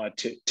Dalai Lama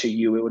to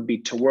you, it would be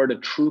Toward a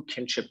True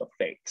Kinship of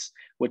Faiths,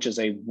 which is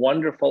a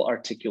wonderful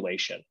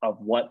articulation of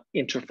what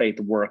interfaith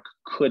work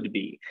could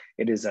be.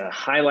 It is a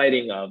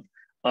highlighting of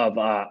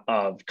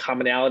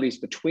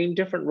commonalities between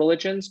different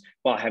religions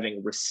while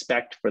having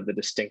respect for the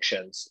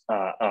distinctions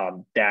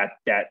that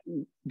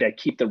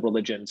keep the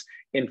religions,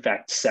 in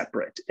fact,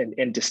 separate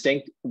and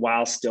distinct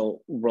while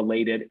still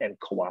related and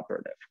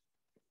cooperative.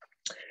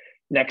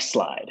 Next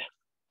slide.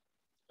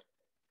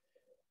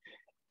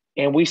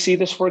 And we see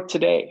this work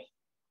today,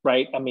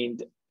 right? I mean,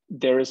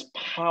 there is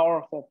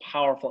powerful,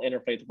 powerful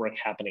interfaith work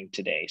happening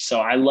today. So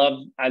I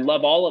love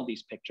all of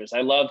these pictures.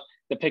 I love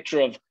the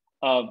picture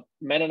of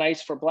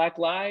Mennonites for Black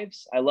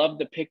Lives. I love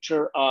the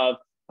picture of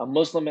a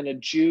Muslim and a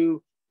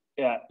Jew,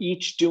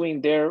 each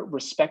doing their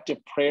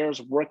respective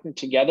prayers, working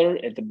together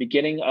at the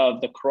beginning of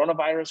the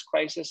coronavirus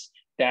crisis.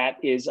 That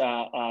is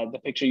the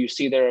picture you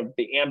see there of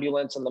the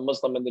ambulance and the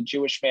Muslim and the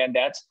Jewish man.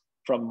 That's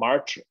from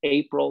March,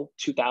 April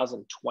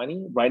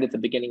 2020, right at the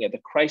beginning of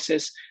the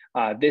crisis.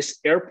 This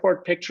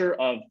airport picture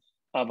of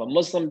a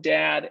Muslim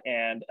dad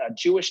and a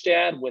Jewish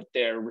dad with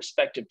their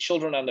respective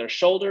children on their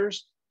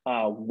shoulders,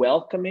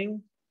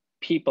 welcoming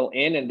people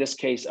in this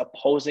case,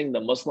 opposing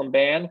the Muslim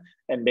ban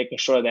and making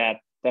sure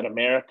that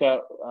America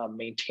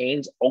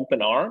maintains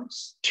open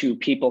arms to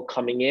people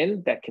coming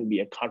in that can be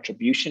a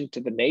contribution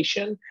to the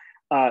nation.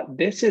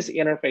 This is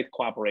interfaith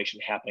cooperation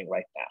happening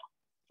right now.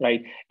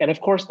 Right. And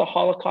of course, the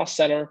Holocaust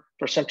Center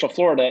for Central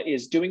Florida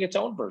is doing its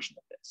own version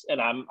of this.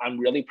 And I'm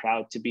really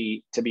proud to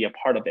be a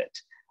part of it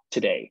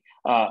today.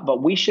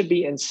 But we should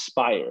be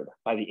inspired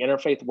by the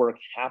interfaith work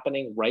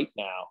happening right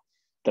now,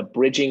 the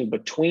bridging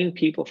between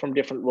people from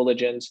different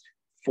religions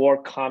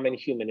for common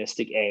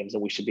humanistic aims.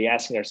 And we should be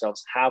asking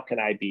ourselves, how can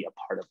I be a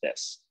part of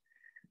this?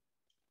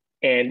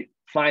 And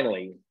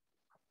finally,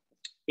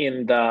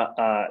 in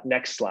the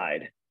next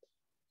slide,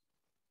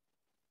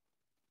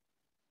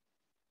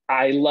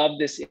 I love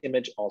this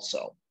image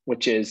also,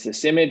 which is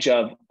this image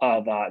of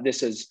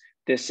this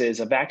is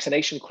a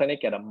vaccination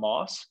clinic at a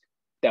mosque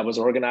that was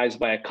organized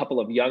by a couple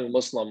of young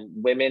Muslim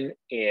women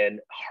in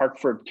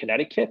Hartford,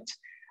 Connecticut.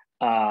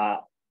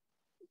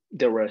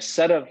 There were a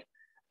set of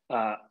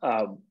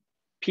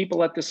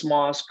people at this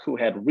mosque who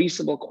had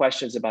reasonable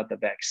questions about the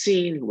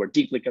vaccine, who were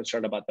deeply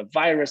concerned about the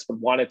virus, but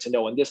wanted to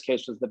know, in this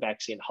case, was the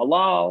vaccine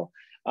halal?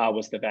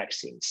 Was the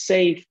vaccine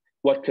safe?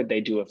 What could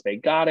they do if they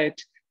got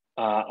it?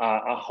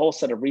 A whole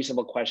set of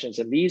reasonable questions.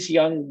 And these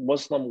young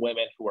Muslim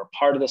women who were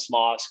part of this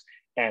mosque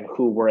and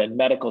who were in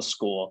medical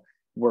school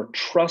were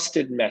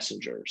trusted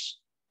messengers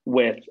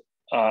with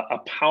a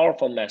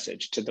powerful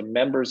message to the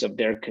members of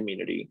their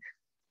community.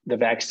 The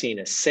vaccine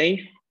is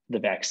safe, the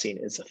vaccine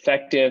is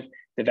effective,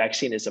 the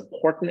vaccine is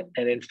important.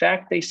 And in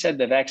fact, they said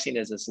the vaccine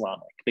is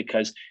Islamic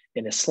because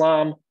in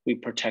Islam, we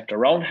protect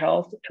our own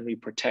health and we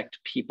protect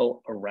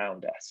people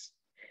around us.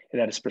 And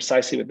that is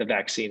precisely what the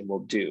vaccine will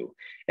do.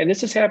 And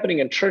this is happening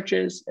in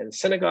churches and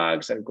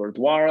synagogues and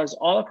gurdwaras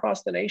all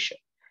across the nation.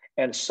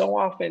 And so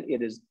often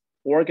it is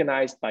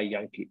organized by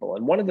young people.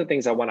 And one of the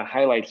things I want to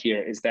highlight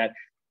here is that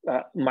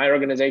my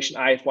organization,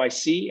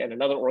 IFYC, and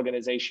another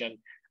organization,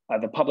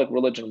 the Public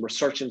Religion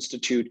Research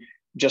Institute,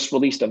 just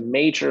released a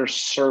major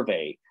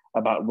survey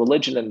about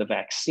religion and the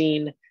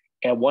vaccine.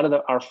 And one of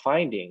our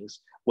findings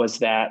was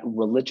that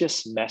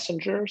religious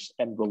messengers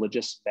and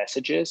religious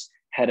messages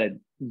had a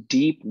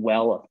deep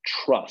well of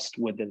trust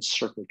within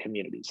certain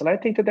communities. And I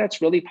think that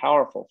that's really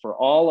powerful for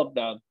all of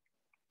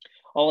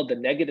the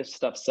negative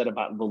stuff said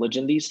about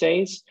religion these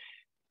days.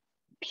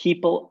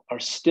 People are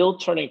still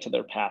turning to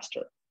their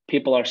pastor.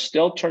 People are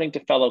still turning to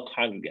fellow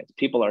congregants.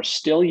 People are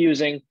still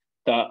using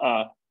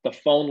the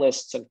phone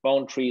lists and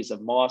phone trees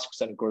of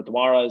mosques and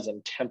gurdwaras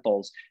and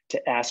temples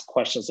to ask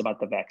questions about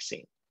the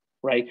vaccine,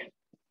 right?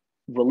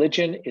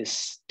 Religion is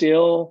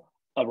still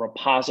a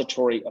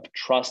repository of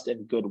trust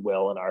and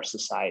goodwill in our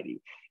society.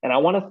 And I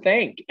want to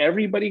thank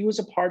everybody who's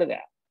a part of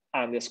that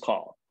on this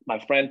call. My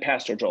friend,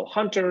 Pastor Joel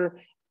Hunter,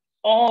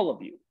 all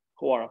of you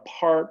who are a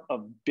part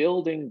of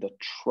building the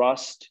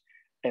trust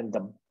and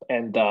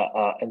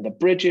the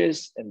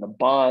bridges and the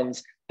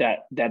bonds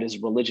that is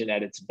religion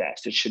at its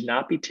best. It should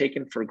not be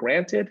taken for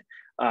granted.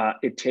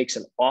 It takes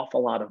an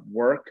awful lot of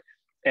work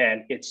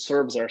and it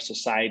serves our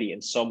society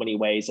in so many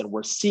ways. And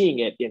we're seeing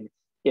it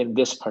in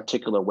this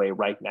particular way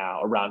right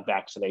now around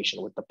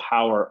vaccination with the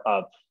power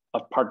of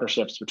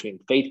partnerships between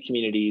faith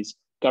communities,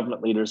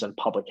 government leaders, and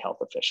public health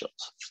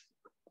officials.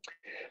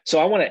 So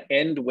I want to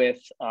end with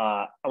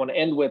a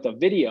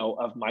video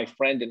of my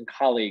friend and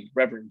colleague,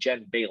 Reverend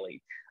Jen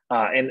Bailey.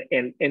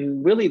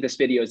 And really this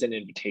video is an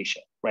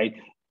invitation, right?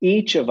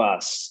 Each of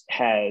us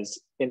has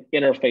an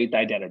interfaith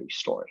identity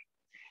story.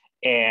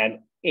 And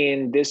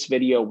in this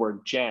video where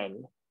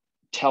Jen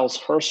tells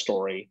her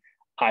story,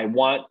 I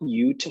want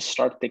you to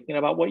start thinking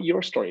about what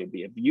your story would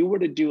be. If you were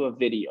to do a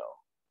video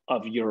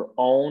of your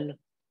own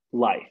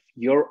life,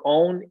 your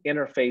own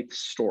interfaith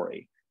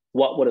story,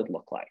 what would it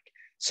look like?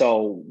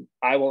 So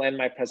I will end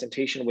my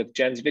presentation with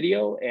Jen's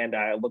video, and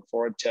I look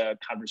forward to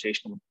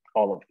conversation with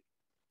all of you.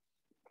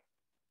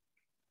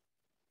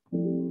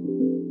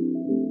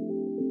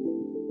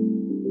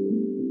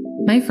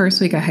 My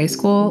first week of high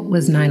school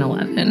was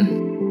 9/11.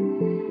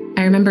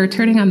 I remember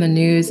turning on the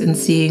news and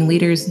seeing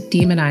leaders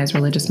demonize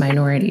religious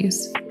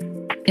minorities.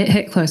 It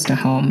hit close to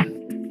home.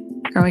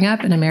 Growing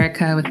up in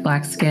America with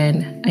Black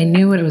skin, I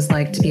knew what it was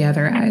like to be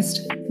otherized.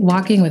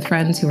 Walking with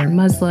friends who were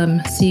Muslim,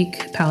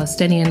 Sikh,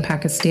 Palestinian,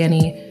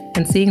 Pakistani,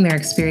 and seeing their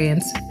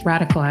experience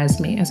radicalized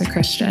me as a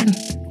Christian.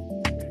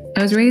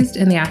 I was raised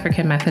in the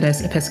African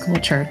Methodist Episcopal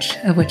Church,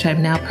 of which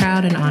I'm now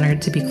proud and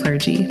honored to be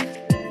clergy.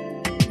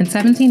 In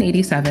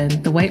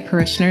 1787, the white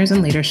parishioners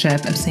and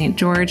leadership of St.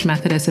 George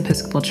Methodist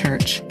Episcopal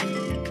Church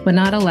would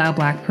not allow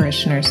Black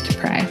parishioners to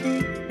pray.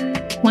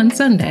 One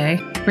Sunday,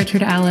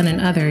 Richard Allen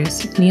and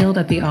others kneeled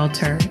at the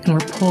altar and were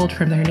pulled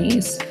from their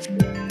knees.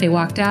 They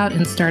walked out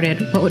and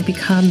started what would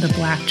become the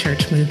Black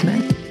Church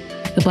movement.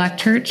 The Black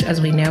Church,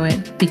 as we know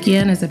it,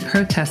 began as a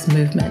protest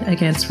movement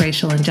against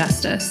racial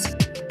injustice.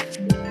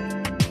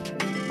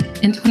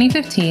 In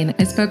 2015,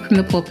 I spoke from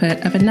the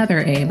pulpit of another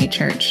AME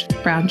church,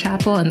 Brown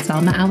Chapel in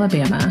Selma,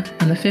 Alabama,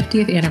 on the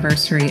 50th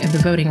anniversary of the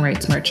voting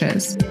rights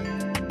marches,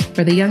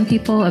 where the young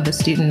people of the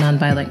Student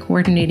Nonviolent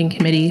Coordinating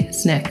Committee,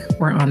 SNCC,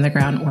 were on the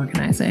ground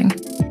organizing.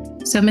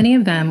 So many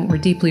of them were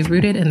deeply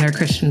rooted in their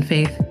Christian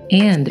faith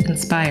and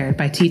inspired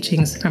by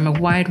teachings from a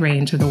wide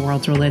range of the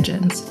world's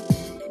religions.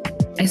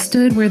 I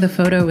stood where the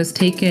photo was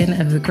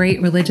taken of the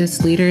great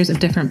religious leaders of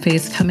different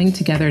faiths coming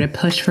together to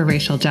push for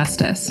racial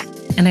justice,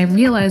 and I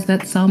realized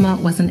that Selma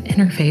was an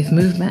interfaith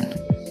movement.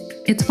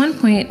 It's one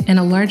point in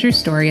a larger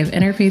story of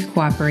interfaith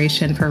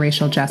cooperation for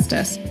racial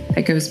justice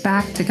that goes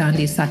back to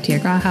Gandhi's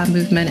Satyagraha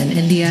movement in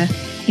India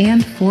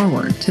and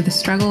forward to the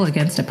struggle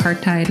against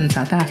apartheid in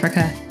South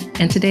Africa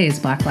and today's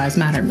Black Lives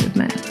Matter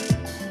movement.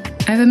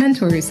 I have a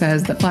mentor who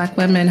says that Black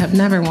women have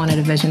never wanted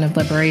a vision of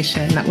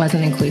liberation that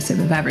wasn't inclusive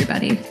of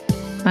everybody.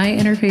 My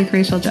interfaith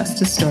racial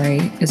justice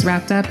story is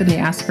wrapped up in the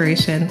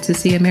aspiration to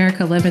see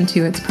America live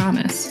into its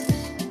promise,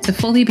 to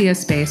fully be a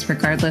space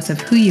regardless of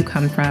who you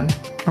come from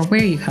or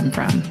where you come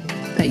from,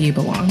 that you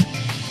belong.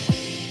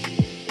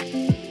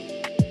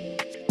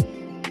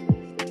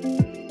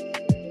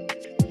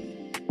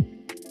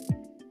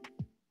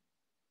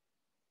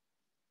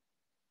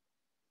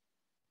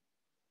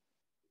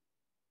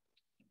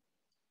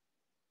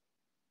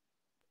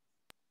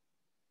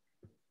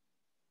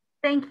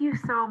 Thank you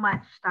so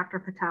much, Dr.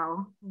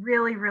 Patel.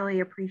 Really, really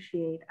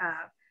appreciate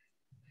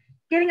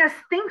getting us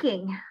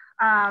thinking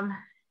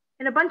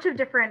in a bunch of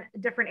different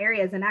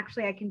areas. And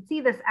actually, I can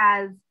see this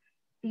as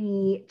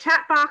the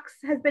chat box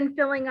has been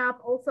filling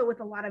up also with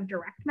a lot of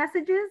direct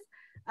messages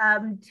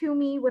to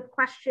me with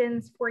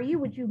questions for you.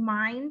 Would you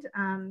mind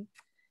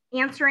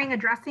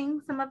addressing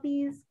some of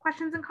these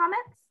questions and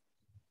comments?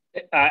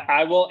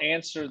 I will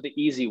answer the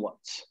easy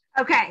ones.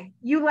 Okay,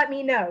 you let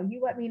me know.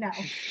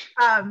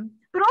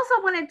 But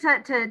also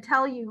wanted to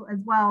tell you as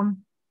well,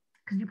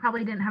 because you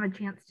probably didn't have a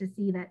chance to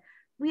see that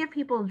we have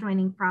people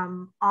joining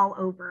from all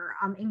over,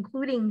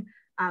 including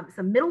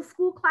some middle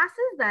school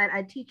classes that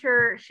a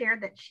teacher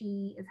shared that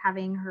she is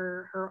having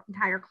her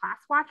entire class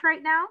watch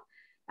right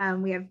now.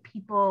 We have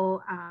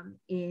people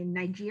in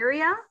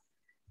Nigeria,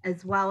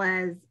 as well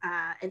as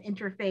an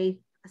interfaith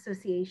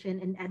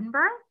association in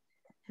Edinburgh,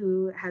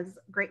 who has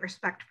great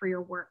respect for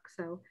your work.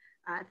 So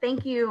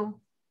thank you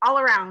all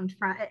around,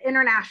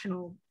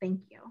 international,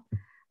 thank you.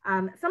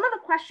 Some of the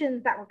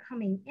questions that were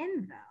coming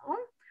in though,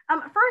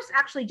 first,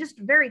 actually, just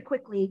very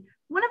quickly,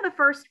 one of the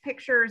first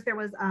pictures there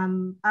was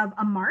of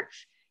a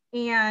march,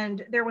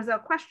 and there was a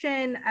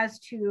question as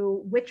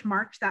to which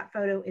march that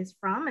photo is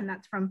from, and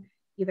that's from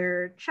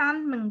either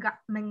Chan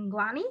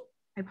Menglani.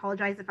 I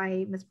apologize if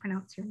I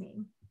mispronounce your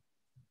name.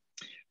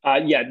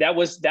 Yeah, that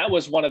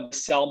was one of the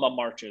Selma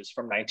marches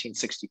from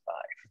 1965.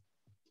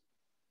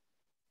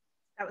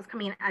 That was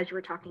coming in as you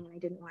were talking, and I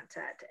didn't want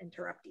to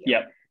interrupt you.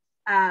 Yep.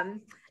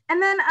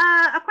 And then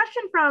a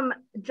question from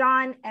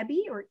John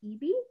Eby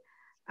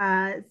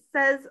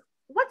says,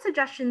 what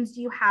suggestions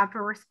do you have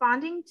for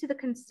responding to the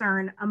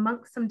concern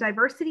amongst some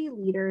diversity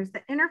leaders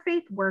that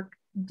interfaith work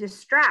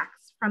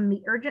distracts from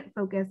the urgent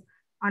focus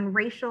on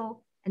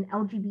racial and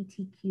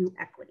LGBTQ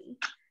equity?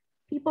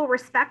 People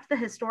respect the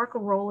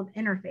historical role of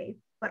interfaith,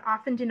 but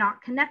often do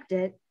not connect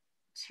it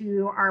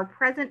to our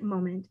present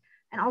moment,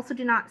 and also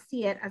do not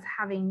see it as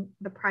having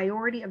the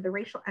priority of the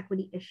racial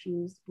equity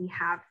issues we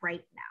have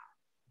right now.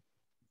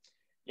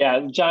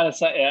 Yeah, John,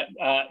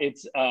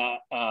 it's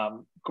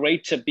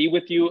great to be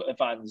with you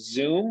on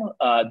Zoom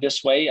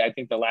this way. I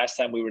think the last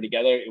time we were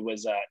together,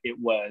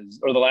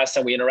 or the last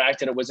time we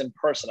interacted, it was in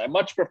person. I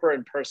much prefer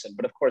in person,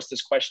 but of course,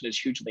 this question is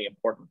hugely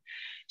important.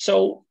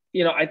 So,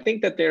 I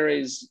think that there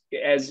is,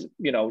 as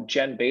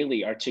Jen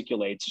Bailey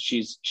articulates,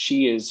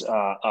 she is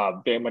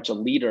very much a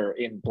leader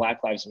in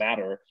Black Lives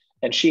Matter.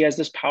 And she has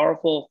this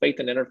powerful faith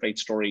and interfaith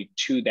story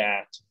to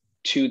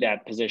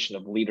that position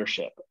of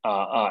leadership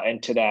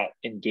and to that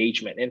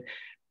engagement.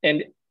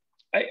 And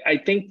I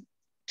think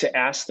to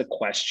ask the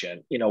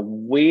question,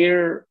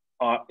 where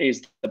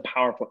is the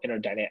powerful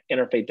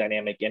interfaith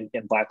dynamic in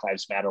Black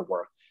Lives Matter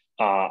work?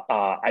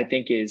 I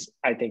think is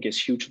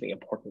hugely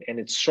important, and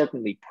it's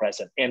certainly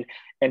present. And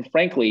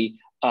frankly,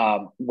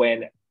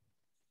 when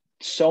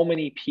so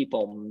many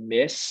people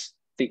miss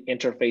the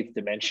interfaith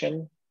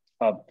dimension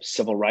of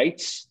civil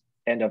rights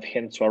and of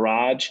Hind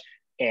Swaraj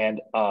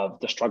and of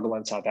the struggle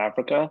in South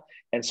Africa,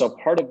 and so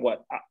part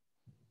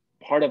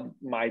of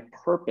my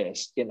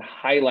purpose in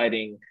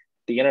highlighting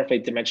the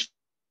interfaith dimension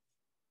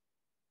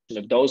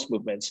of those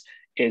movements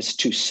is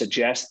to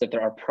suggest that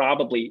there are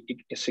probably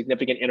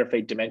significant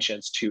interfaith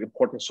dimensions to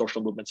important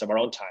social movements of our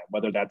own time,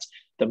 whether that's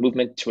the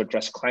movement to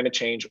address climate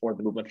change or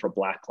the movement for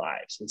Black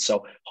lives. And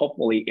so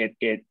hopefully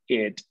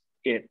it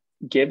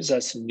gives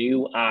us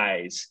new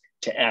eyes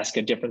to ask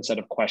a different set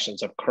of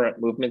questions of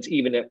current movements,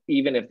 even if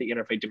the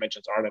interfaith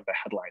dimensions aren't in the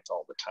headlines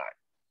all the time.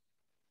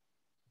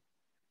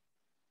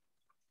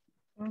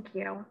 Thank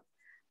you.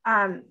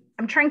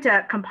 I'm trying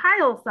to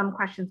compile some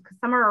questions because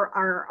some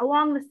are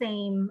along the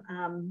same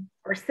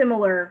or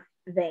similar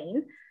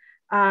vein.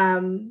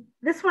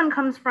 This one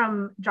comes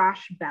from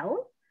Josh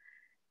Bell.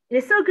 It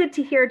is so good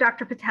to hear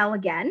Dr. Patel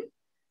again.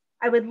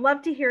 I would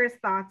love to hear his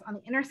thoughts on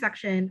the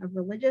intersection of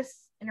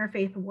religious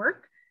interfaith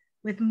work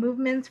with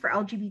movements for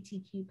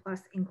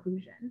LGBTQ+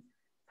 inclusion.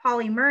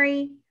 Polly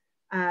Murray,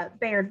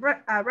 Bayard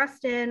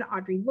Rustin,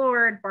 Audre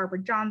Lorde, Barbara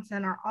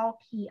Johnson are all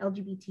key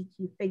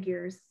LGBTQ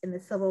figures in the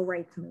civil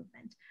rights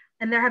movement.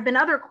 And there have been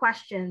other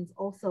questions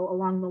also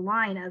along the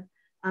line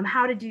of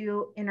how to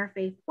do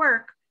interfaith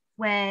work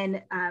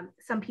when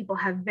some people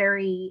have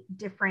very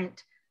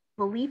different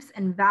beliefs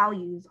and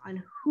values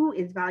on who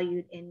is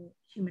valued in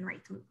human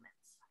rights movements.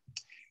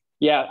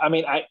 Yeah, I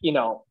mean,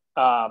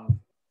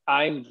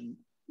 I'm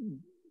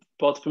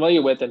both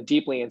familiar with and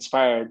deeply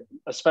inspired,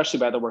 especially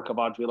by the work of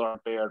Audre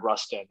Lorde, Bayard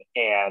Rustin,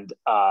 and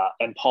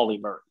Polly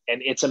Murray.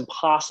 And it's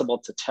impossible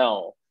to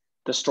tell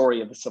the story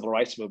of the civil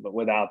rights movement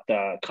without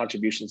the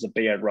contributions of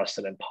Bayard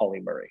Rustin and Polly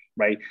Murray,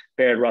 right?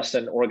 Bayard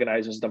Rustin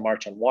organizes the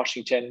March on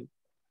Washington.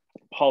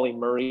 Polly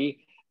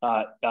Murray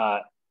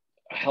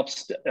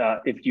helps,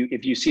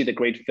 if you see the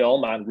great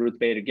film on Ruth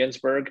Bader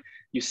Ginsburg,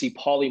 you see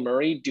Polly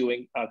Murray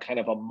doing a kind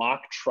of a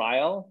mock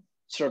trial,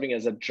 serving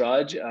as a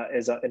judge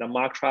in a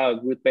mock trial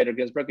of Ruth Bader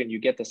Ginsburg, and you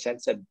get the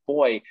sense that,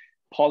 boy,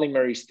 Polly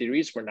Murray's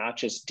theories were not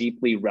just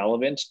deeply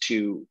relevant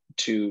to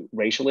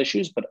racial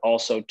issues, but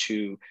also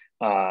to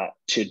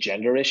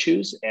gender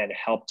issues, and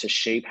helped to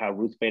shape how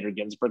Ruth Bader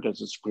Ginsburg,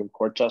 as a Supreme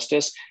Court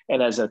justice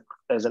and as an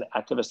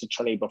activist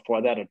attorney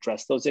before that,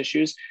 addressed those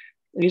issues.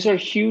 These are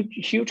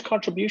huge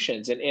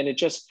contributions, and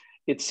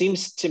it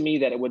seems to me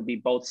that it would be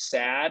both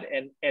sad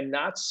and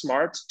not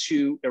smart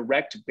to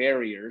erect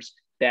barriers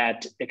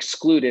that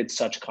excluded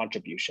such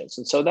contributions.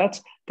 And so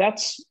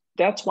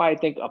that's why I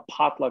think a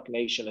potluck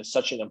nation is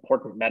such an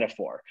important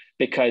metaphor,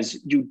 because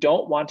you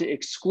don't want to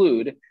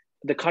exclude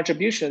the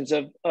contributions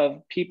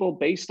of people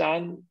based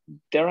on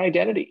their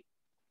identity,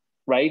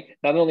 right?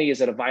 Not only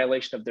is it a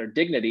violation of their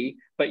dignity,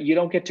 but you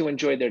don't get to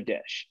enjoy their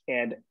dish.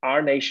 And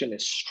our nation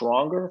is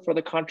stronger for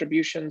the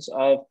contributions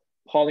of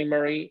Polly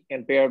Murray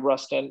and Bayard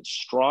Rustin,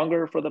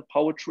 stronger for the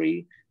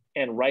poetry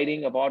and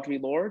writing of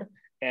Audre Lorde.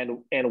 And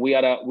we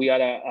ought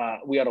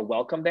to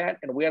welcome that,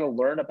 and we ought to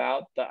learn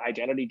about the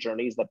identity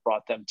journeys that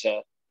brought them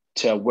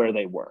to where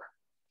they were,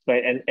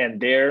 right? And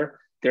their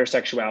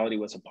sexuality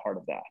was a part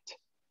of that.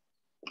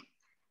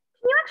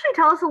 Can you actually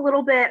tell us a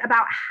little bit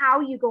about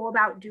how you go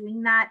about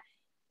doing that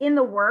in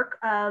the work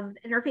of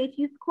Interfaith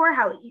Youth Corps,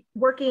 how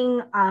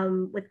working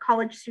with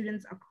college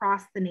students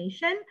across the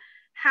nation,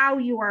 how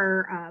you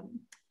are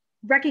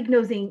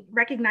recognizing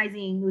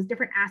those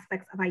different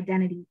aspects of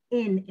identity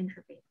in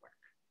interfaith work?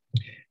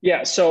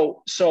 Yeah,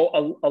 so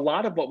a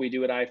lot of what we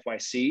do at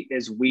IFYC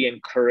is we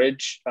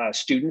encourage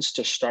students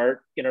to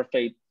start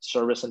interfaith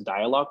service and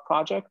dialogue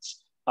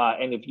projects.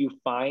 And if you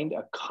find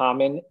a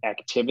common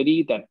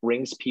activity that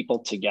brings people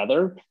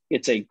together,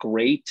 it's a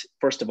great,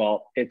 first of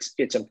all,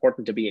 it's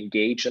important to be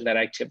engaged in that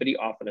activity,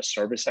 often a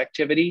service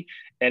activity,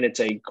 and it's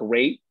a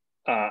great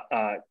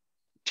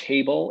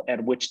table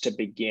at which to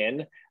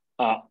begin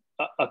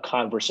a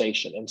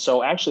conversation. And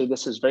so actually,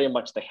 this is very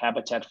much the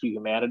Habitat for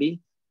Humanity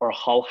or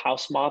Hull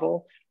House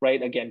model,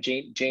 right? Again,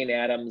 Jane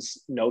Addams'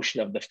 notion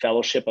of the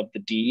fellowship of the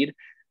deed,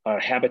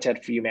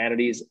 Habitat for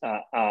Humanity's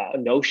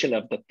notion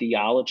of the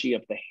theology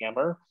of the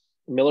hammer.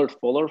 Millard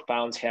Fuller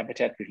founds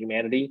Habitat for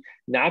Humanity,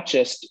 not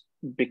just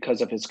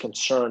because of his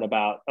concern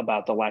about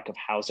the lack of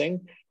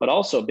housing, but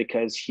also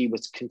because he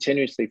was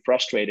continuously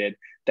frustrated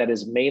that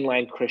his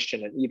mainline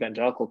Christian and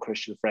evangelical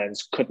Christian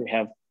friends couldn't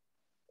have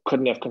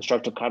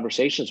constructive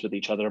conversations with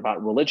each other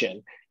about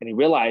religion. And he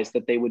realized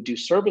that they would do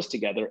service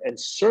together, and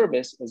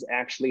service is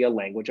actually a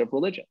language of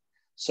religion.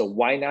 So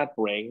why not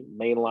bring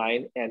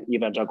mainline and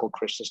evangelical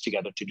Christians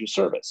together to do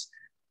service?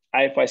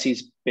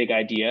 IFYC's big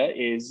idea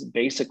is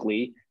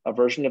basically a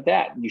version of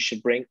that. You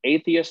should bring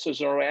atheists or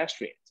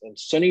Zoroastrians, and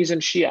Sunnis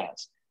and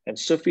Shias, and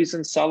Sufis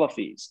and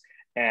Salafis,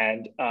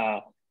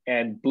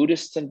 and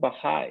Buddhists and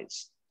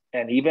Baha'is,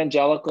 and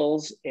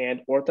evangelicals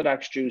and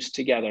Orthodox Jews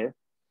together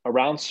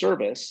around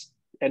service,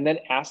 and then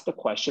ask the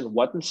question,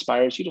 what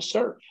inspires you to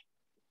serve?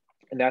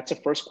 And that's the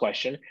first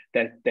question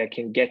that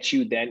can get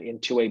you then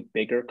into a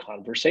bigger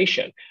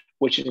conversation,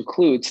 which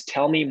includes,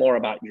 tell me more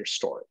about your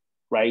story,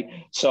 right?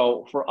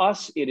 So for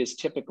us, it is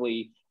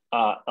typically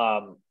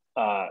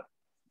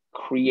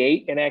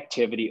create an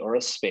activity or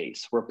a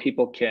space where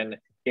people can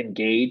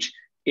engage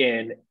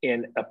in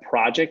a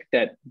project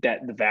that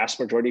the vast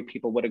majority of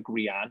people would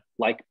agree on,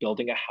 like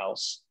building a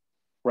house,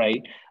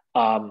 right?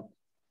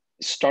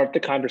 Start the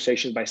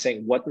conversation by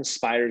saying what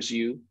inspires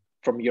you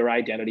from your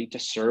identity to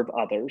serve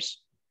others,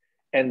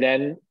 and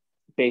then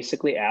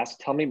basically ask,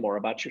 tell me more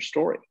about your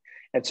story.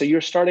 And so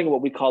you're starting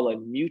what we call a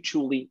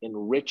mutually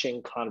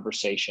enriching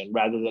conversation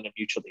rather than a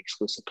mutually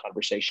exclusive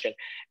conversation.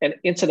 And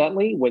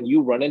incidentally, when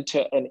you run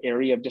into an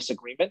area of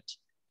disagreement,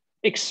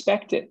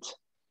 expect it,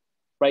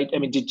 right? I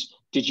mean,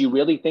 did you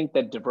really think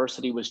that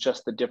diversity was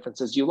just the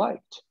differences you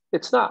liked?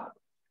 It's not.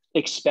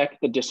 Expect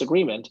the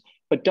disagreement,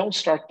 but don't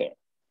start there.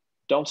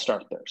 Don't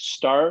start there.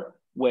 Start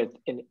with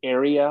an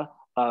area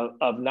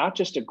of not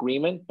just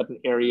agreement, but an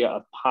area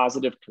of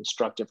positive,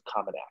 constructive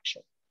common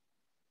action.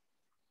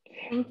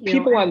 Thank you.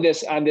 People on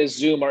this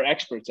Zoom are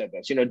experts at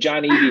this. You know,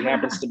 John Evie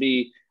happens to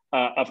be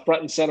a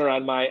front and center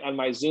on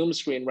my Zoom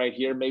screen right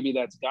here. Maybe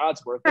that's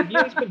God's work, but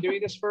he's been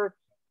doing this for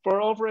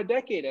over a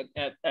decade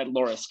at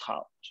Loras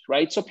College,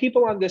 right? So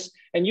people on this,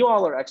 and you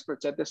all are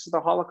experts at this, is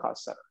the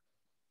Holocaust Center.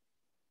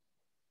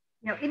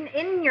 You know,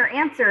 in your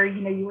answer,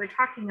 you know, you were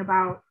talking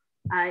about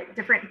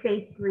different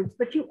faith groups,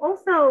 but you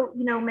also,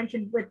 you know,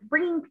 mentioned with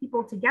bringing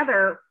people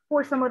together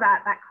for some of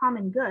that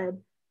common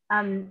good,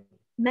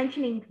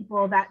 mentioning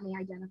people that may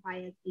identify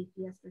as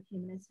atheist or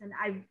humanist. And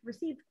I've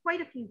received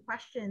quite a few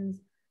questions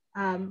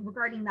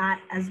regarding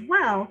that as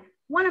well.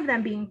 One of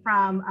them being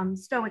from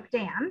Stoic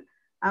Dan.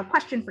 A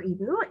question for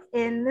Eboo: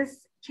 in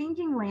this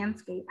changing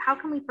landscape, how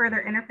can we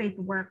further interfaith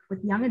work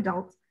with young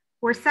adults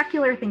who are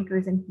secular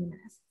thinkers and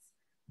humanists?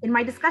 In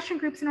my discussion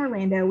groups in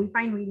Orlando, we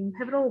find reading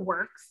pivotal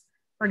works,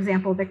 for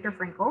example, Viktor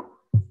Frankl,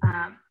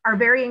 are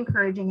very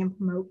encouraging and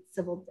promote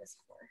civil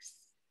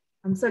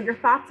discourse. So your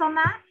thoughts on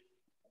that?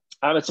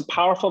 It's a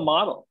powerful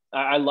model.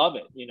 I love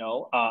it, you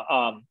know.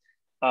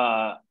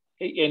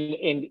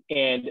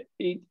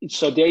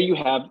 So there you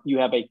have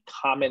a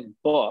common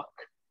book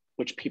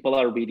which people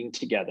are reading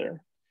together,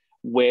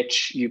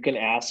 which you can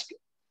ask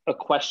a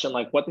question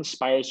like, what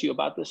inspires you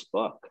about this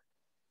book,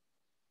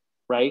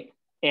 right?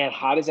 And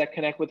how does that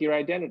connect with your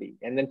identity?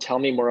 And then tell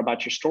me more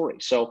about your story.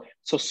 So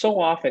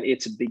often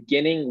it's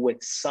beginning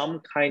with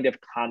some kind of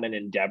common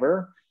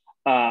endeavor.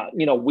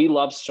 You know, we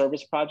love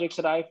service projects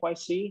at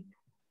IFYC,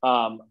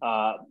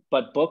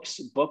 but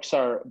books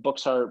are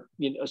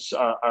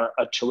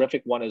a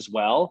terrific one as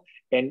well.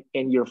 And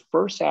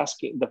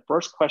the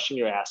first question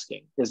you're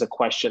asking is a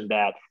question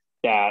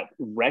that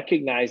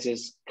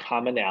recognizes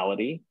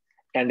commonality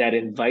and that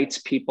invites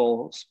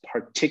people's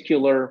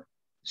particular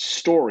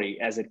story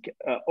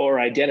or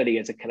identity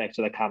as it connects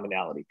to the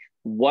commonality.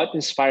 What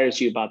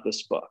inspires you about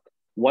this book?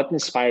 What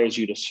inspires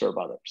you to serve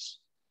others,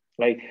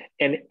 right?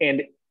 And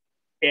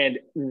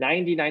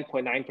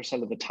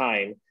 99.9% of the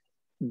time,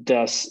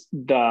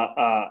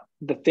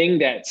 the thing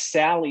that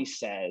Sally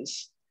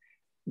says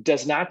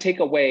does not take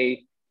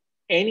away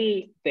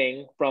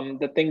anything from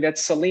the thing that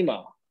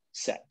Salima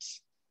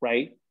says,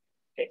 right?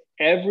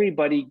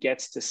 Everybody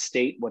gets to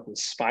state what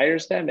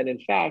inspires them. And in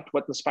fact,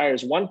 what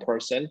inspires one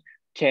person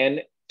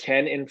can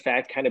in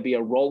fact kind of be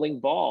a rolling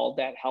ball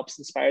that helps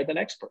inspire the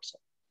next person.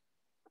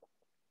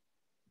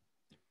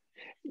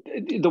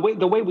 The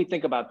way we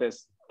think about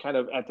this kind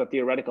of at the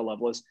theoretical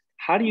level is,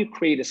 how do you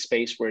create a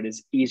space where it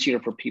is easier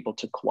for people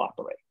to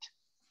cooperate?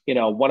 You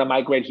know, one of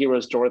my great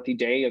heroes, Dorothy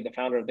Day, the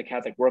founder of the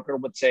Catholic Worker,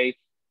 would say,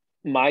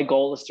 my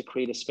goal is to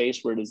create a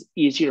space where it is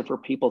easier for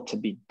people to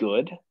be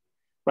good,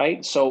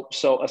 right? So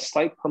a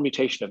slight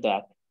permutation of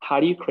that. How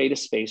do you create a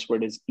space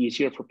where it is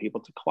easier for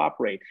people to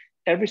cooperate?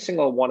 Every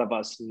single one of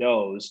us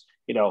knows,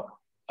 you know,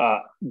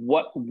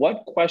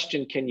 what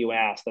question can you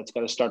ask that's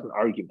going to start an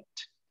argument?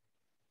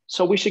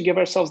 So we should give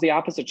ourselves the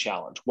opposite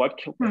challenge. What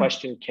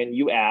question can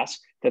you ask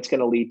that's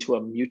going to lead to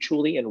a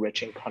mutually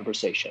enriching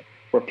conversation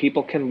where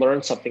people can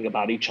learn something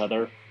about each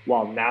other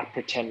while not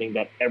pretending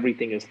that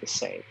everything is the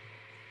same?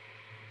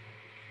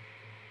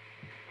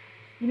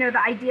 You know,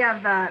 the idea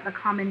of the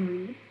common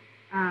read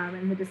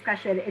and the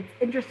discussion, it's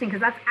interesting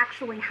because that's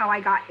actually how I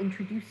got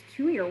introduced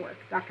to your work,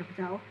 Dr.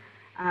 Patel.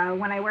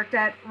 When I worked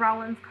at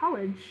Rollins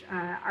College,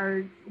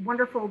 our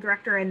wonderful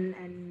director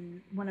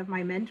and one of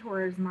my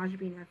mentors,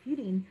 Majbeen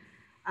Rafuddin,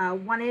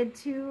 wanted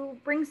to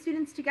bring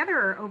students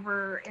together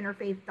over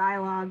interfaith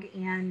dialogue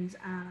and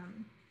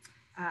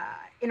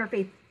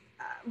interfaith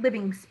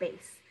living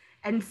space.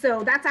 And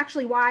so that's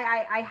actually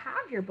why I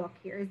have your book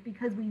here, is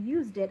because we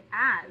used it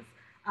as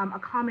a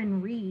common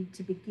read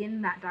to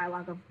begin that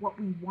dialogue of what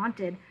we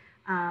wanted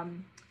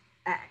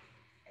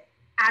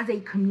as a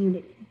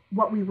community,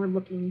 what we were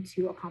looking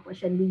to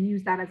accomplish. And we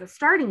use that as a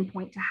starting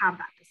point to have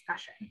that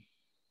discussion.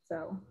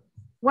 So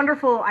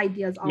wonderful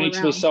ideas all Makes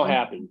around. me so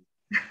happy.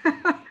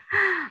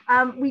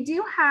 We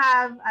do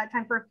have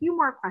time for a few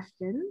more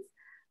questions.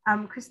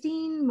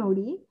 Christine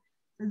Modi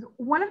says,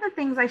 one of the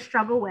things I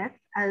struggle with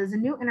as a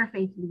new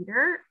interfaith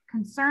leader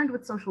concerned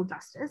with social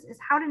justice is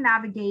how to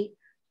navigate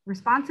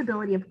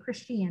responsibility of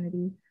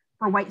Christianity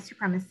for white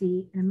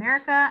supremacy in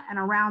America and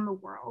around the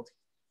world,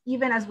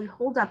 even as we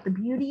hold up the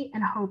beauty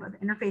and hope of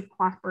interfaith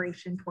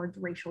cooperation towards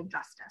racial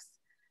justice.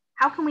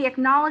 How can we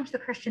acknowledge the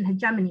Christian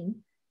hegemony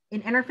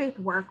in interfaith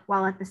work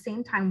while at the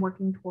same time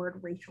working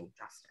toward racial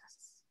justice?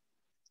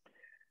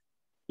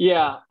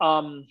 Yeah,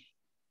 I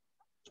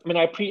mean,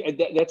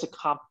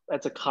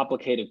 that's a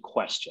complicated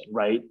question,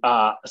 right?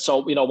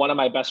 So, you know, one of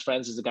my best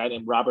friends is a guy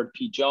named Robert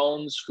P.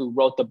 Jones, who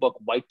wrote the book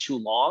White Too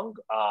Long,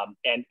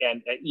 and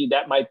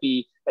that might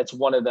be, that's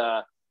one of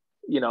the,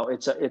 you know,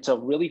 it's a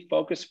really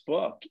focused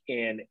book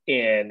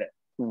in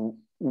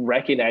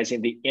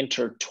recognizing the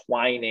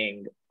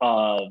intertwining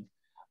of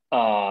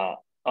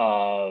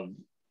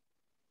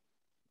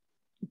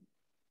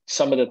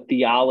some of the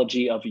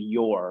theology of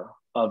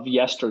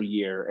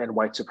yesteryear and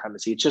white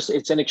supremacy.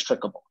 It's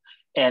inextricable,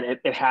 and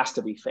it has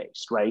to be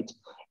faced, right?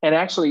 And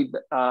actually,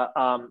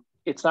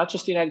 it's not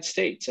just the United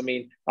States. I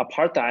mean,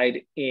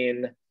 apartheid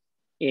in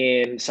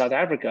South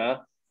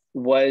Africa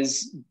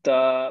was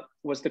the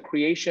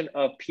creation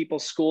of people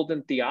schooled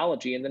in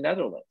theology in the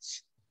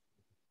Netherlands,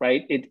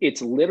 right?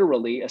 It's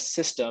literally a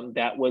system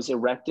that was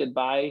erected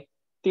by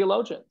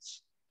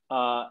theologians.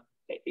 That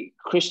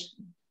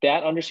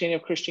understanding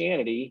of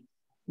Christianity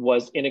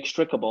was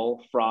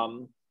inextricable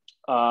from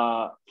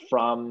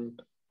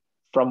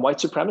white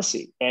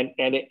supremacy, and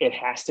it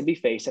has to be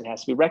faced and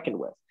has to be reckoned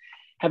with.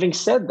 Having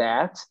said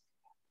that,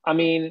 I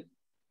mean,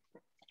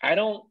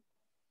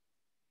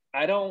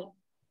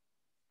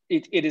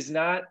 it is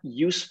not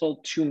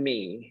useful to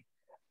me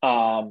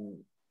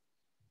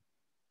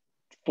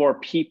for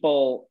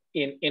people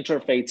in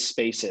interfaith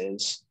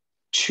spaces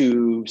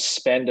to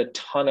spend a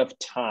ton of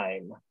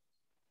time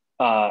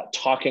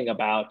talking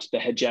about the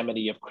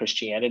hegemony of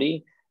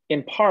Christianity,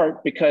 in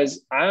part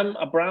because I'm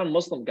a brown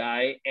Muslim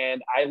guy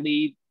and I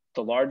lead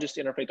the largest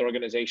interfaith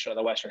organization in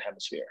the Western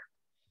Hemisphere.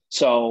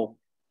 So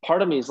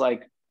part of me is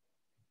like,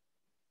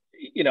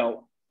 you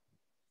know,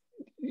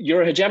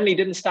 your hegemony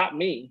didn't stop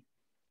me,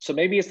 so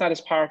maybe it's not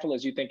as powerful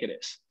as you think it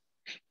is,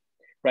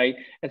 right?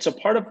 And so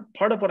part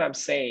of what I'm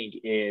saying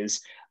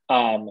is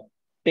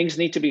things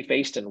need to be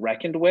faced and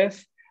reckoned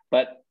with,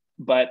 but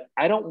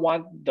I don't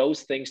want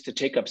those things to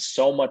take up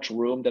so much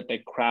room that they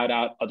crowd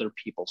out other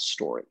people's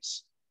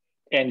stories.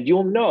 And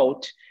you'll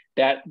note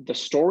that the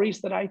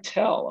stories that I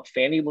tell of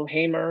Fannie Lou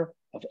Hamer,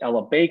 of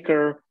Ella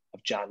Baker,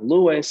 of John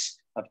Lewis,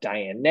 of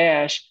Diane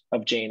Nash,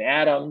 of Jane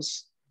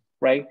Addams,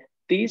 right?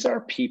 These are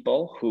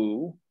people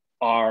who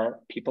are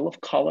people of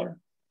color.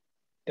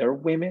 They're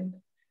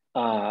women,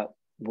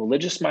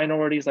 religious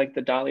minorities like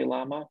the Dalai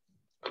Lama,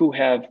 who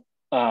have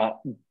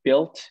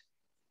built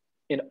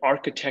an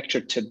architecture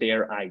to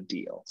their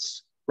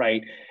ideals,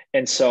 right?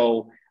 And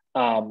so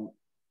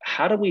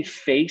how do we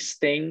face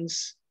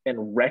things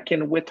and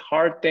reckon with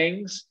hard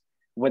things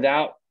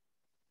without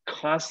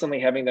constantly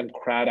having them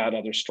crowd out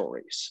other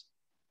stories?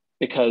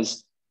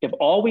 Because if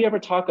all we ever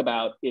talk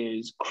about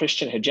is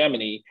Christian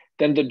hegemony,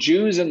 then the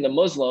Jews and the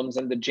Muslims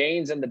and the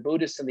Jains and the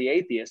Buddhists and the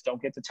atheists don't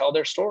get to tell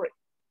their story.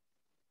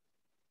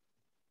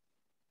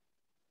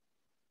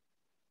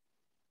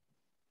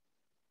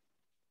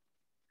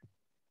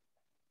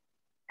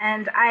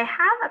 And I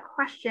have a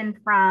question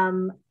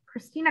from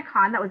Christina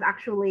Khan that was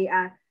actually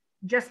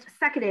just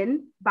seconded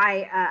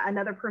by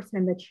another person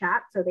in the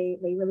chat. So they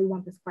really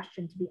want this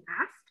question to be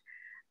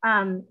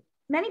asked.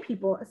 Many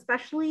people,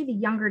 especially the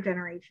younger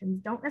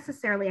generations, don't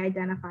necessarily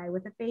identify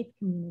with a faith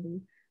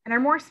community and are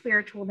more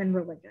spiritual than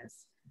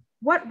religious.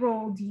 What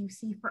role do you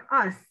see for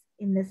us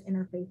in this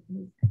interfaith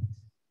movement?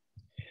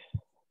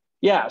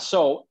 Yeah,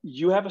 so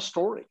you have a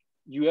story,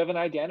 you have an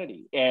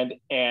identity. And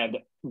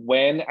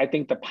when I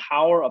think the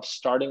power of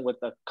starting with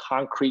a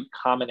concrete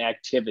common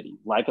activity,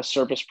 like a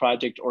service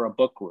project or a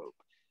book group,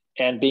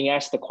 and being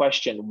asked the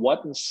question,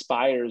 what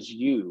inspires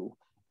you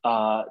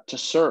to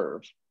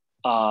serve?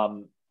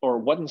 Or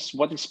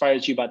what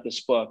inspires you about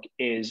this book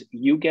is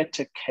you get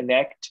to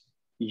connect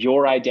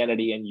your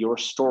identity and your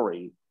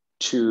story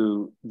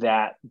to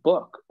that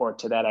book or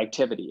to that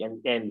activity.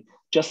 And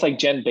just like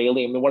Jen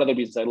Bailey, I mean, one of the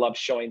reasons I love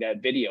showing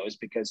that video is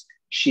because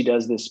she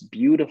does this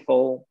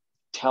beautiful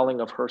telling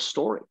of her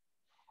story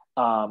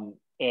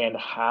and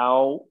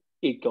how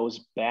it goes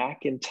back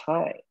in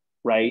time,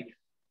 right?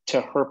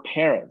 To her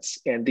parents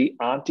and the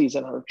aunties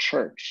in her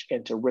church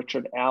and to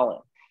Richard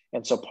Allen.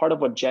 And so part of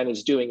what Jen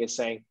is doing is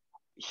saying,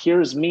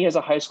 here's me as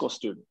a high school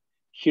student.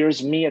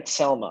 Here's me at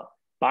Selma.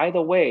 By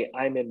the way,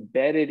 I'm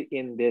embedded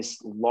in this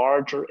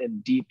larger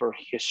and deeper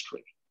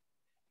history.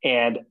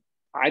 And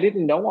I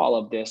didn't know all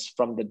of this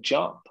from the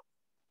jump.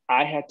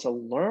 I had to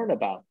learn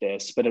about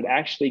this, but it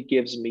actually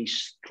gives me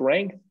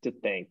strength to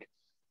think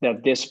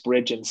that this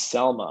bridge in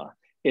Selma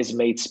is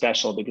made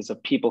special because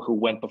of people who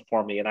went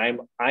before me, and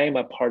I am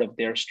a part of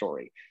their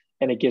story.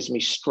 And it gives me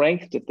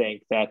strength to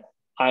think that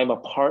I'm a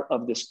part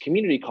of this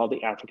community called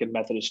the African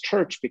Methodist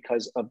Church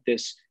because of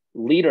this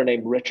leader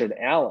named Richard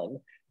Allen,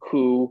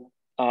 who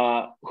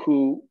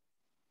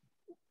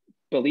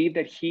believed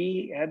that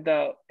he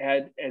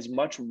had as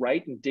much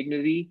right and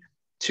dignity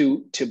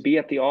to be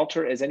at the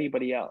altar as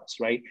anybody else,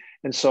 right?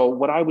 And so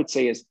what I would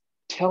say is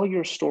tell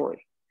your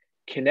story,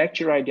 connect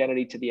your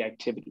identity to the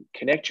activity,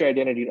 connect your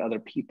identity to other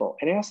people,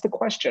 and ask the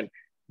question,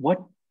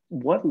 what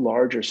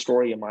larger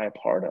story am I a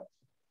part of,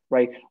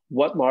 right?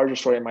 What larger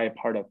story am I a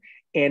part of?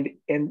 And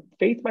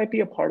faith might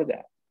be a part of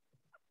that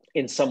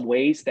in some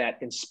ways that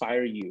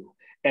inspire you.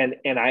 And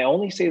I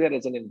only say that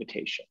as an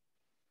invitation.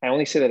 I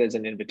only say that as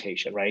an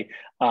invitation, right?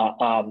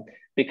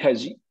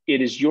 Because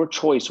it is your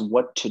choice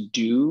what to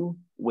do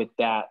with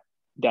that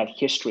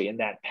history and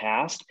that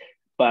past,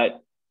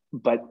 but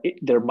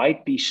there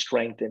might be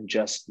strength in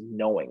just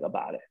knowing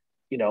about it.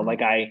 You know,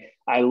 like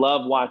I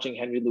love watching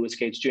Henry Louis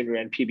Gates Jr.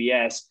 and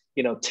PBS,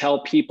 you know,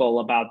 tell people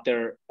about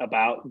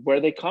where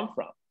they come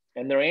from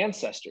and their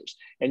ancestors.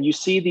 And you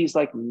see these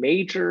like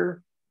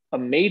major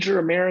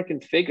American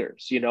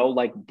figures, you know,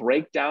 like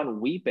break down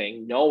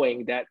weeping,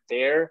 knowing that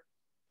their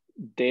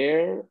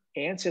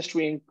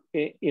ancestry,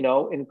 you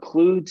know,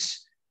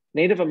 includes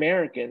Native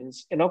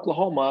Americans in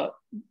Oklahoma.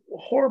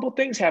 Horrible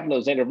things happened to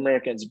those Native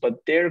Americans, but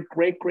their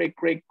great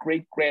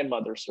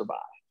grandmother survived,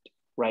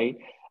 right?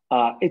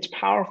 It's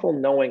powerful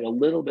knowing a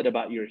little bit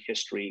about your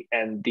history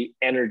and the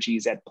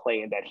energies at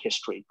play in that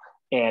history.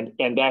 And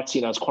that's,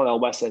 you know, as Cornel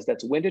West says,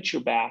 that's wind at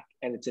your back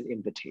and it's an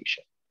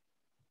invitation.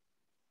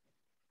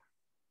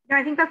 Yeah,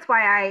 I think that's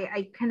why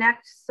I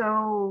connect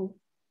so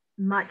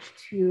much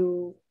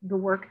to the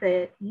work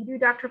that you do,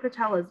 Dr.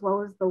 Patel, as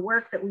well as the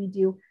work that we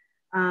do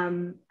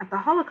at the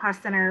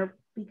Holocaust Center,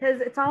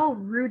 because it's all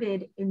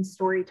rooted in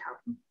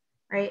storytelling,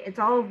 right? It's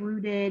all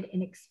rooted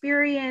in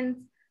experience,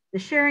 the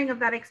sharing of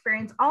that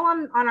experience, all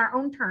on our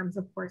own terms,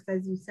 of course,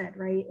 as you said,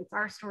 right? It's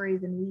our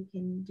stories and we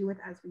can do with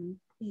as we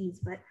please.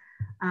 But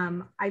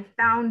I've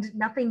found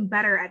nothing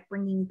better at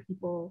bringing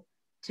people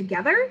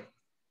together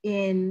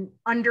in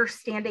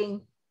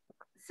understanding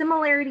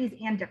similarities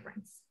and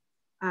difference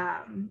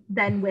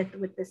than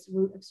with this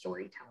root of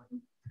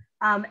storytelling.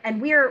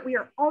 And we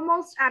are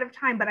almost out of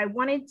time, but I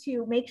wanted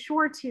to make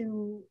sure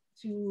to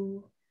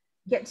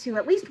get to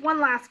at least one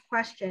last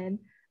question.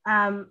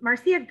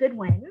 Marcia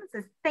Goodwin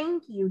says,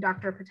 thank you,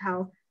 Dr.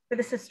 Patel, for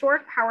this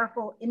historic,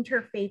 powerful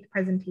interfaith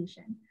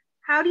presentation.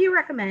 How do you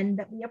recommend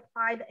that we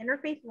apply the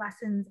interfaith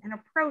lessons and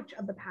approach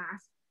of the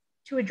past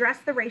to address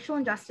the racial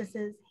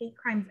injustices, hate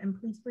crimes, and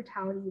police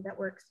brutality that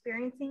we're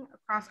experiencing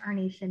across our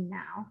nation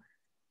now?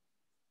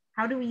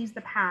 How do we use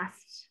the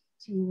past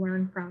to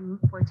learn from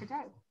for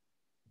today?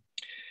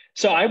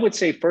 So I would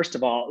say, first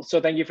of all,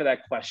 so thank you for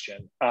that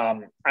question.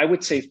 I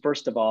would say,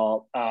 first of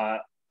all,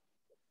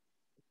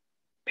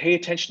 pay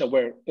attention to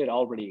where it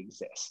already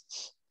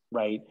exists,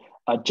 right?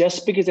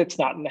 Just because it's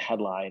not in the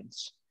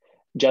headlines,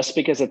 just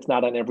because it's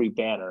not on every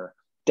banner,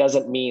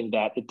 doesn't mean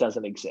that it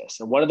doesn't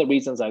exist. And one of the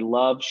reasons I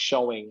love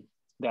showing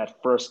that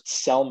first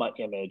Selma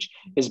image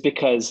is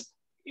because,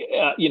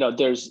 you know,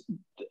 there's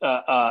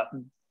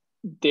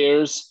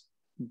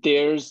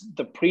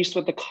the priest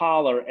with the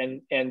collar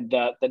and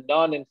the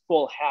nun in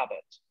full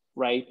habit,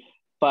 right?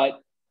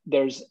 But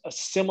there's a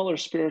similar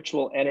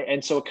spiritual energy,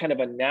 and so it kind of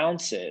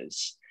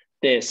announces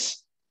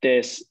this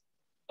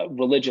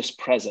religious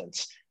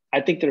presence. I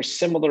think there's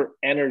similar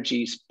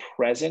energies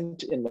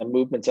present in the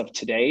movements of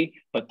today,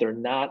 but they're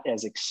not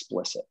as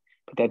explicit.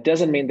 But that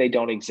doesn't mean they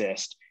don't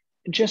exist.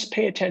 Just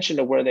pay attention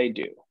to where they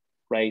do,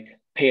 right?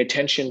 Pay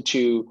attention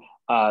to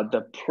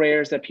the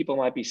prayers that people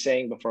might be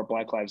saying before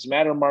Black Lives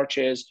Matter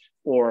marches,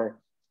 or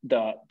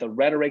the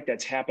rhetoric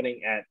that's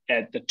happening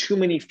at the too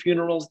many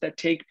funerals that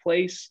take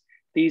place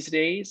these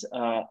days.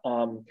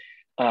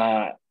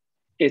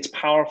 It's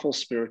powerful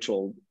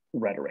spiritual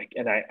rhetoric.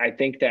 And I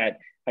think that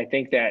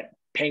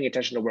paying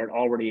attention to where it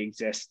already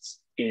exists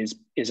is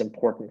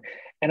important.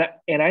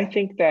 And I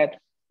think that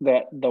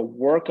the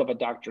work of a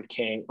Dr.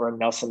 King or a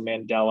Nelson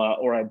Mandela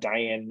or a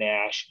Diane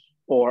Nash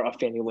or a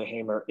Fannie Lou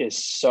Hamer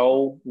is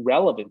so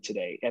relevant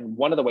today. And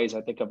one of the ways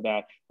I think of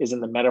that is in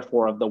the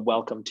metaphor of the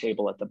welcome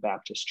table at the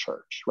Baptist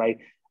church, right?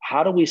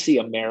 How do we see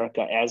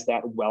America as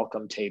that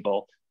welcome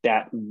table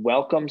that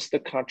welcomes the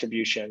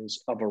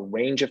contributions of a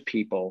range of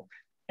people?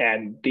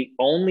 And the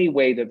only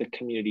way that the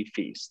community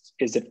feasts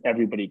is if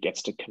everybody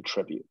gets to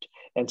contribute.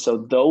 And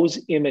so those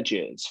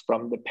images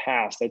from the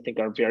past, I think,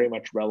 are very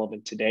much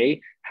relevant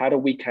today. How do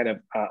we kind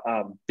of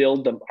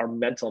build our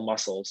mental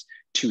muscles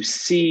to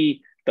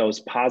see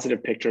those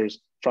positive pictures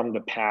from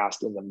the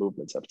past in the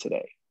movements of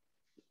today?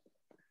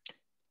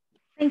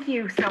 Thank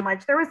you so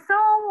much. There was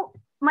so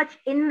much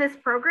in this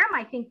program.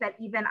 I think that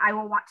even I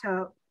will want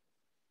to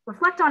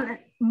reflect on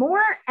it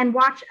more and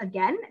watch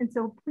again. And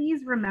so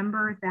please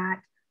remember that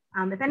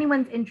if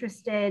anyone's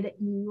interested,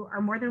 you are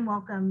more than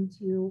welcome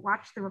to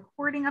watch the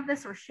recording of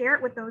this or share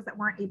it with those that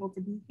weren't able to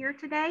be here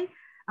today.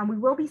 We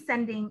will be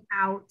sending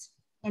out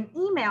an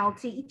email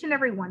to each and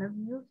every one of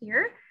you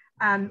here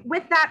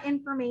with that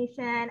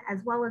information, as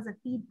well as a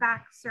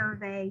feedback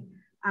survey.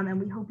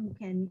 And we hope you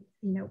can,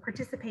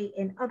 participate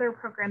in other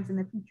programs in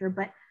the future.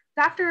 But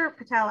Dr.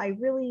 Patel, I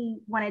really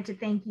wanted to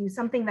thank you.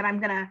 One thing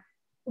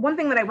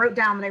that I wrote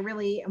down that I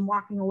really am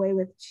walking away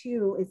with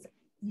too is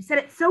you said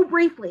it so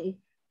briefly,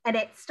 and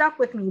it stuck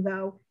with me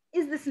though,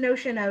 is this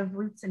notion of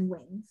roots and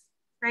wings,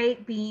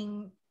 right?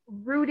 Being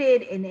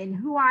rooted in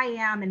who I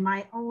am and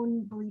my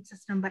own belief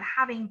system, but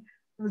having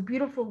those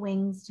beautiful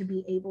wings to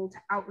be able to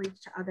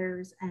outreach to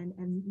others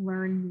and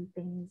learn new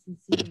things and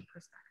see new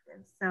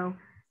perspectives. So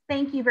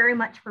thank you very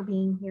much for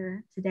being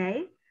here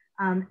today.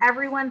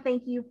 Everyone,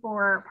 thank you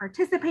for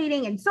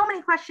participating in so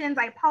many questions.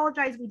 I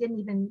apologize we didn't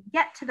even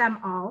get to them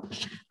all,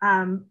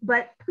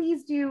 but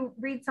please do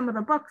read some of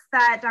the books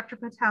that Dr.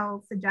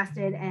 Patel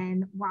suggested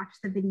and watch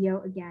the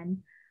video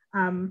again.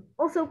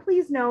 Also,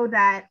 please know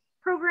that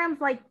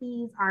programs like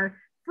these are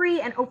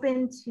free and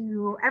open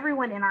to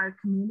everyone in our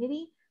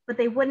community, but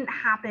they wouldn't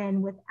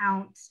happen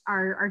without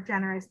our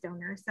generous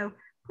donors. So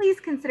please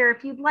consider,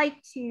 if you'd like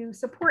to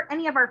support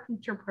any of our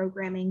future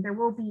programming, there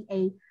will be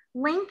a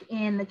link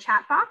in the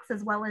chat box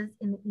as well as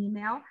in the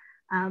email.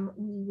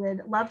 We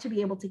would love to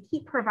be able to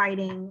keep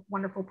providing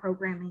wonderful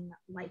programming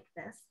like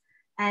this.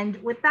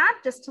 And with that,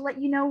 just to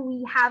let you know,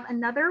 we have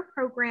another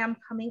program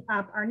coming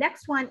up. Our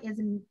next one is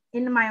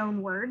In My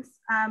Own Words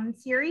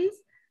series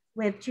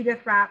with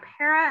Judith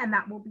Rapp-Hara, and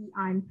that will be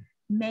on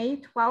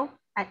May 12th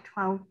at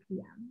 12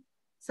 p.m.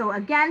 So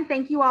again,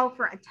 thank you all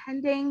for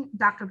attending.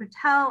 Dr.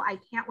 Patel, I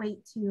can't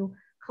wait to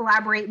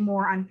collaborate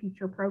more on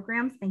future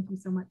programs. Thank you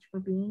so much for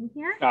being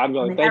here.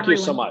 Thank you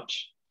so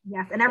much.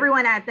 Yes, and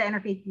everyone at the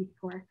Interfaith Youth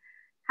Corps.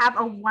 Have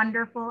a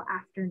wonderful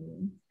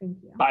afternoon. Thank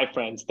you. Bye,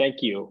 friends.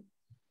 Thank you.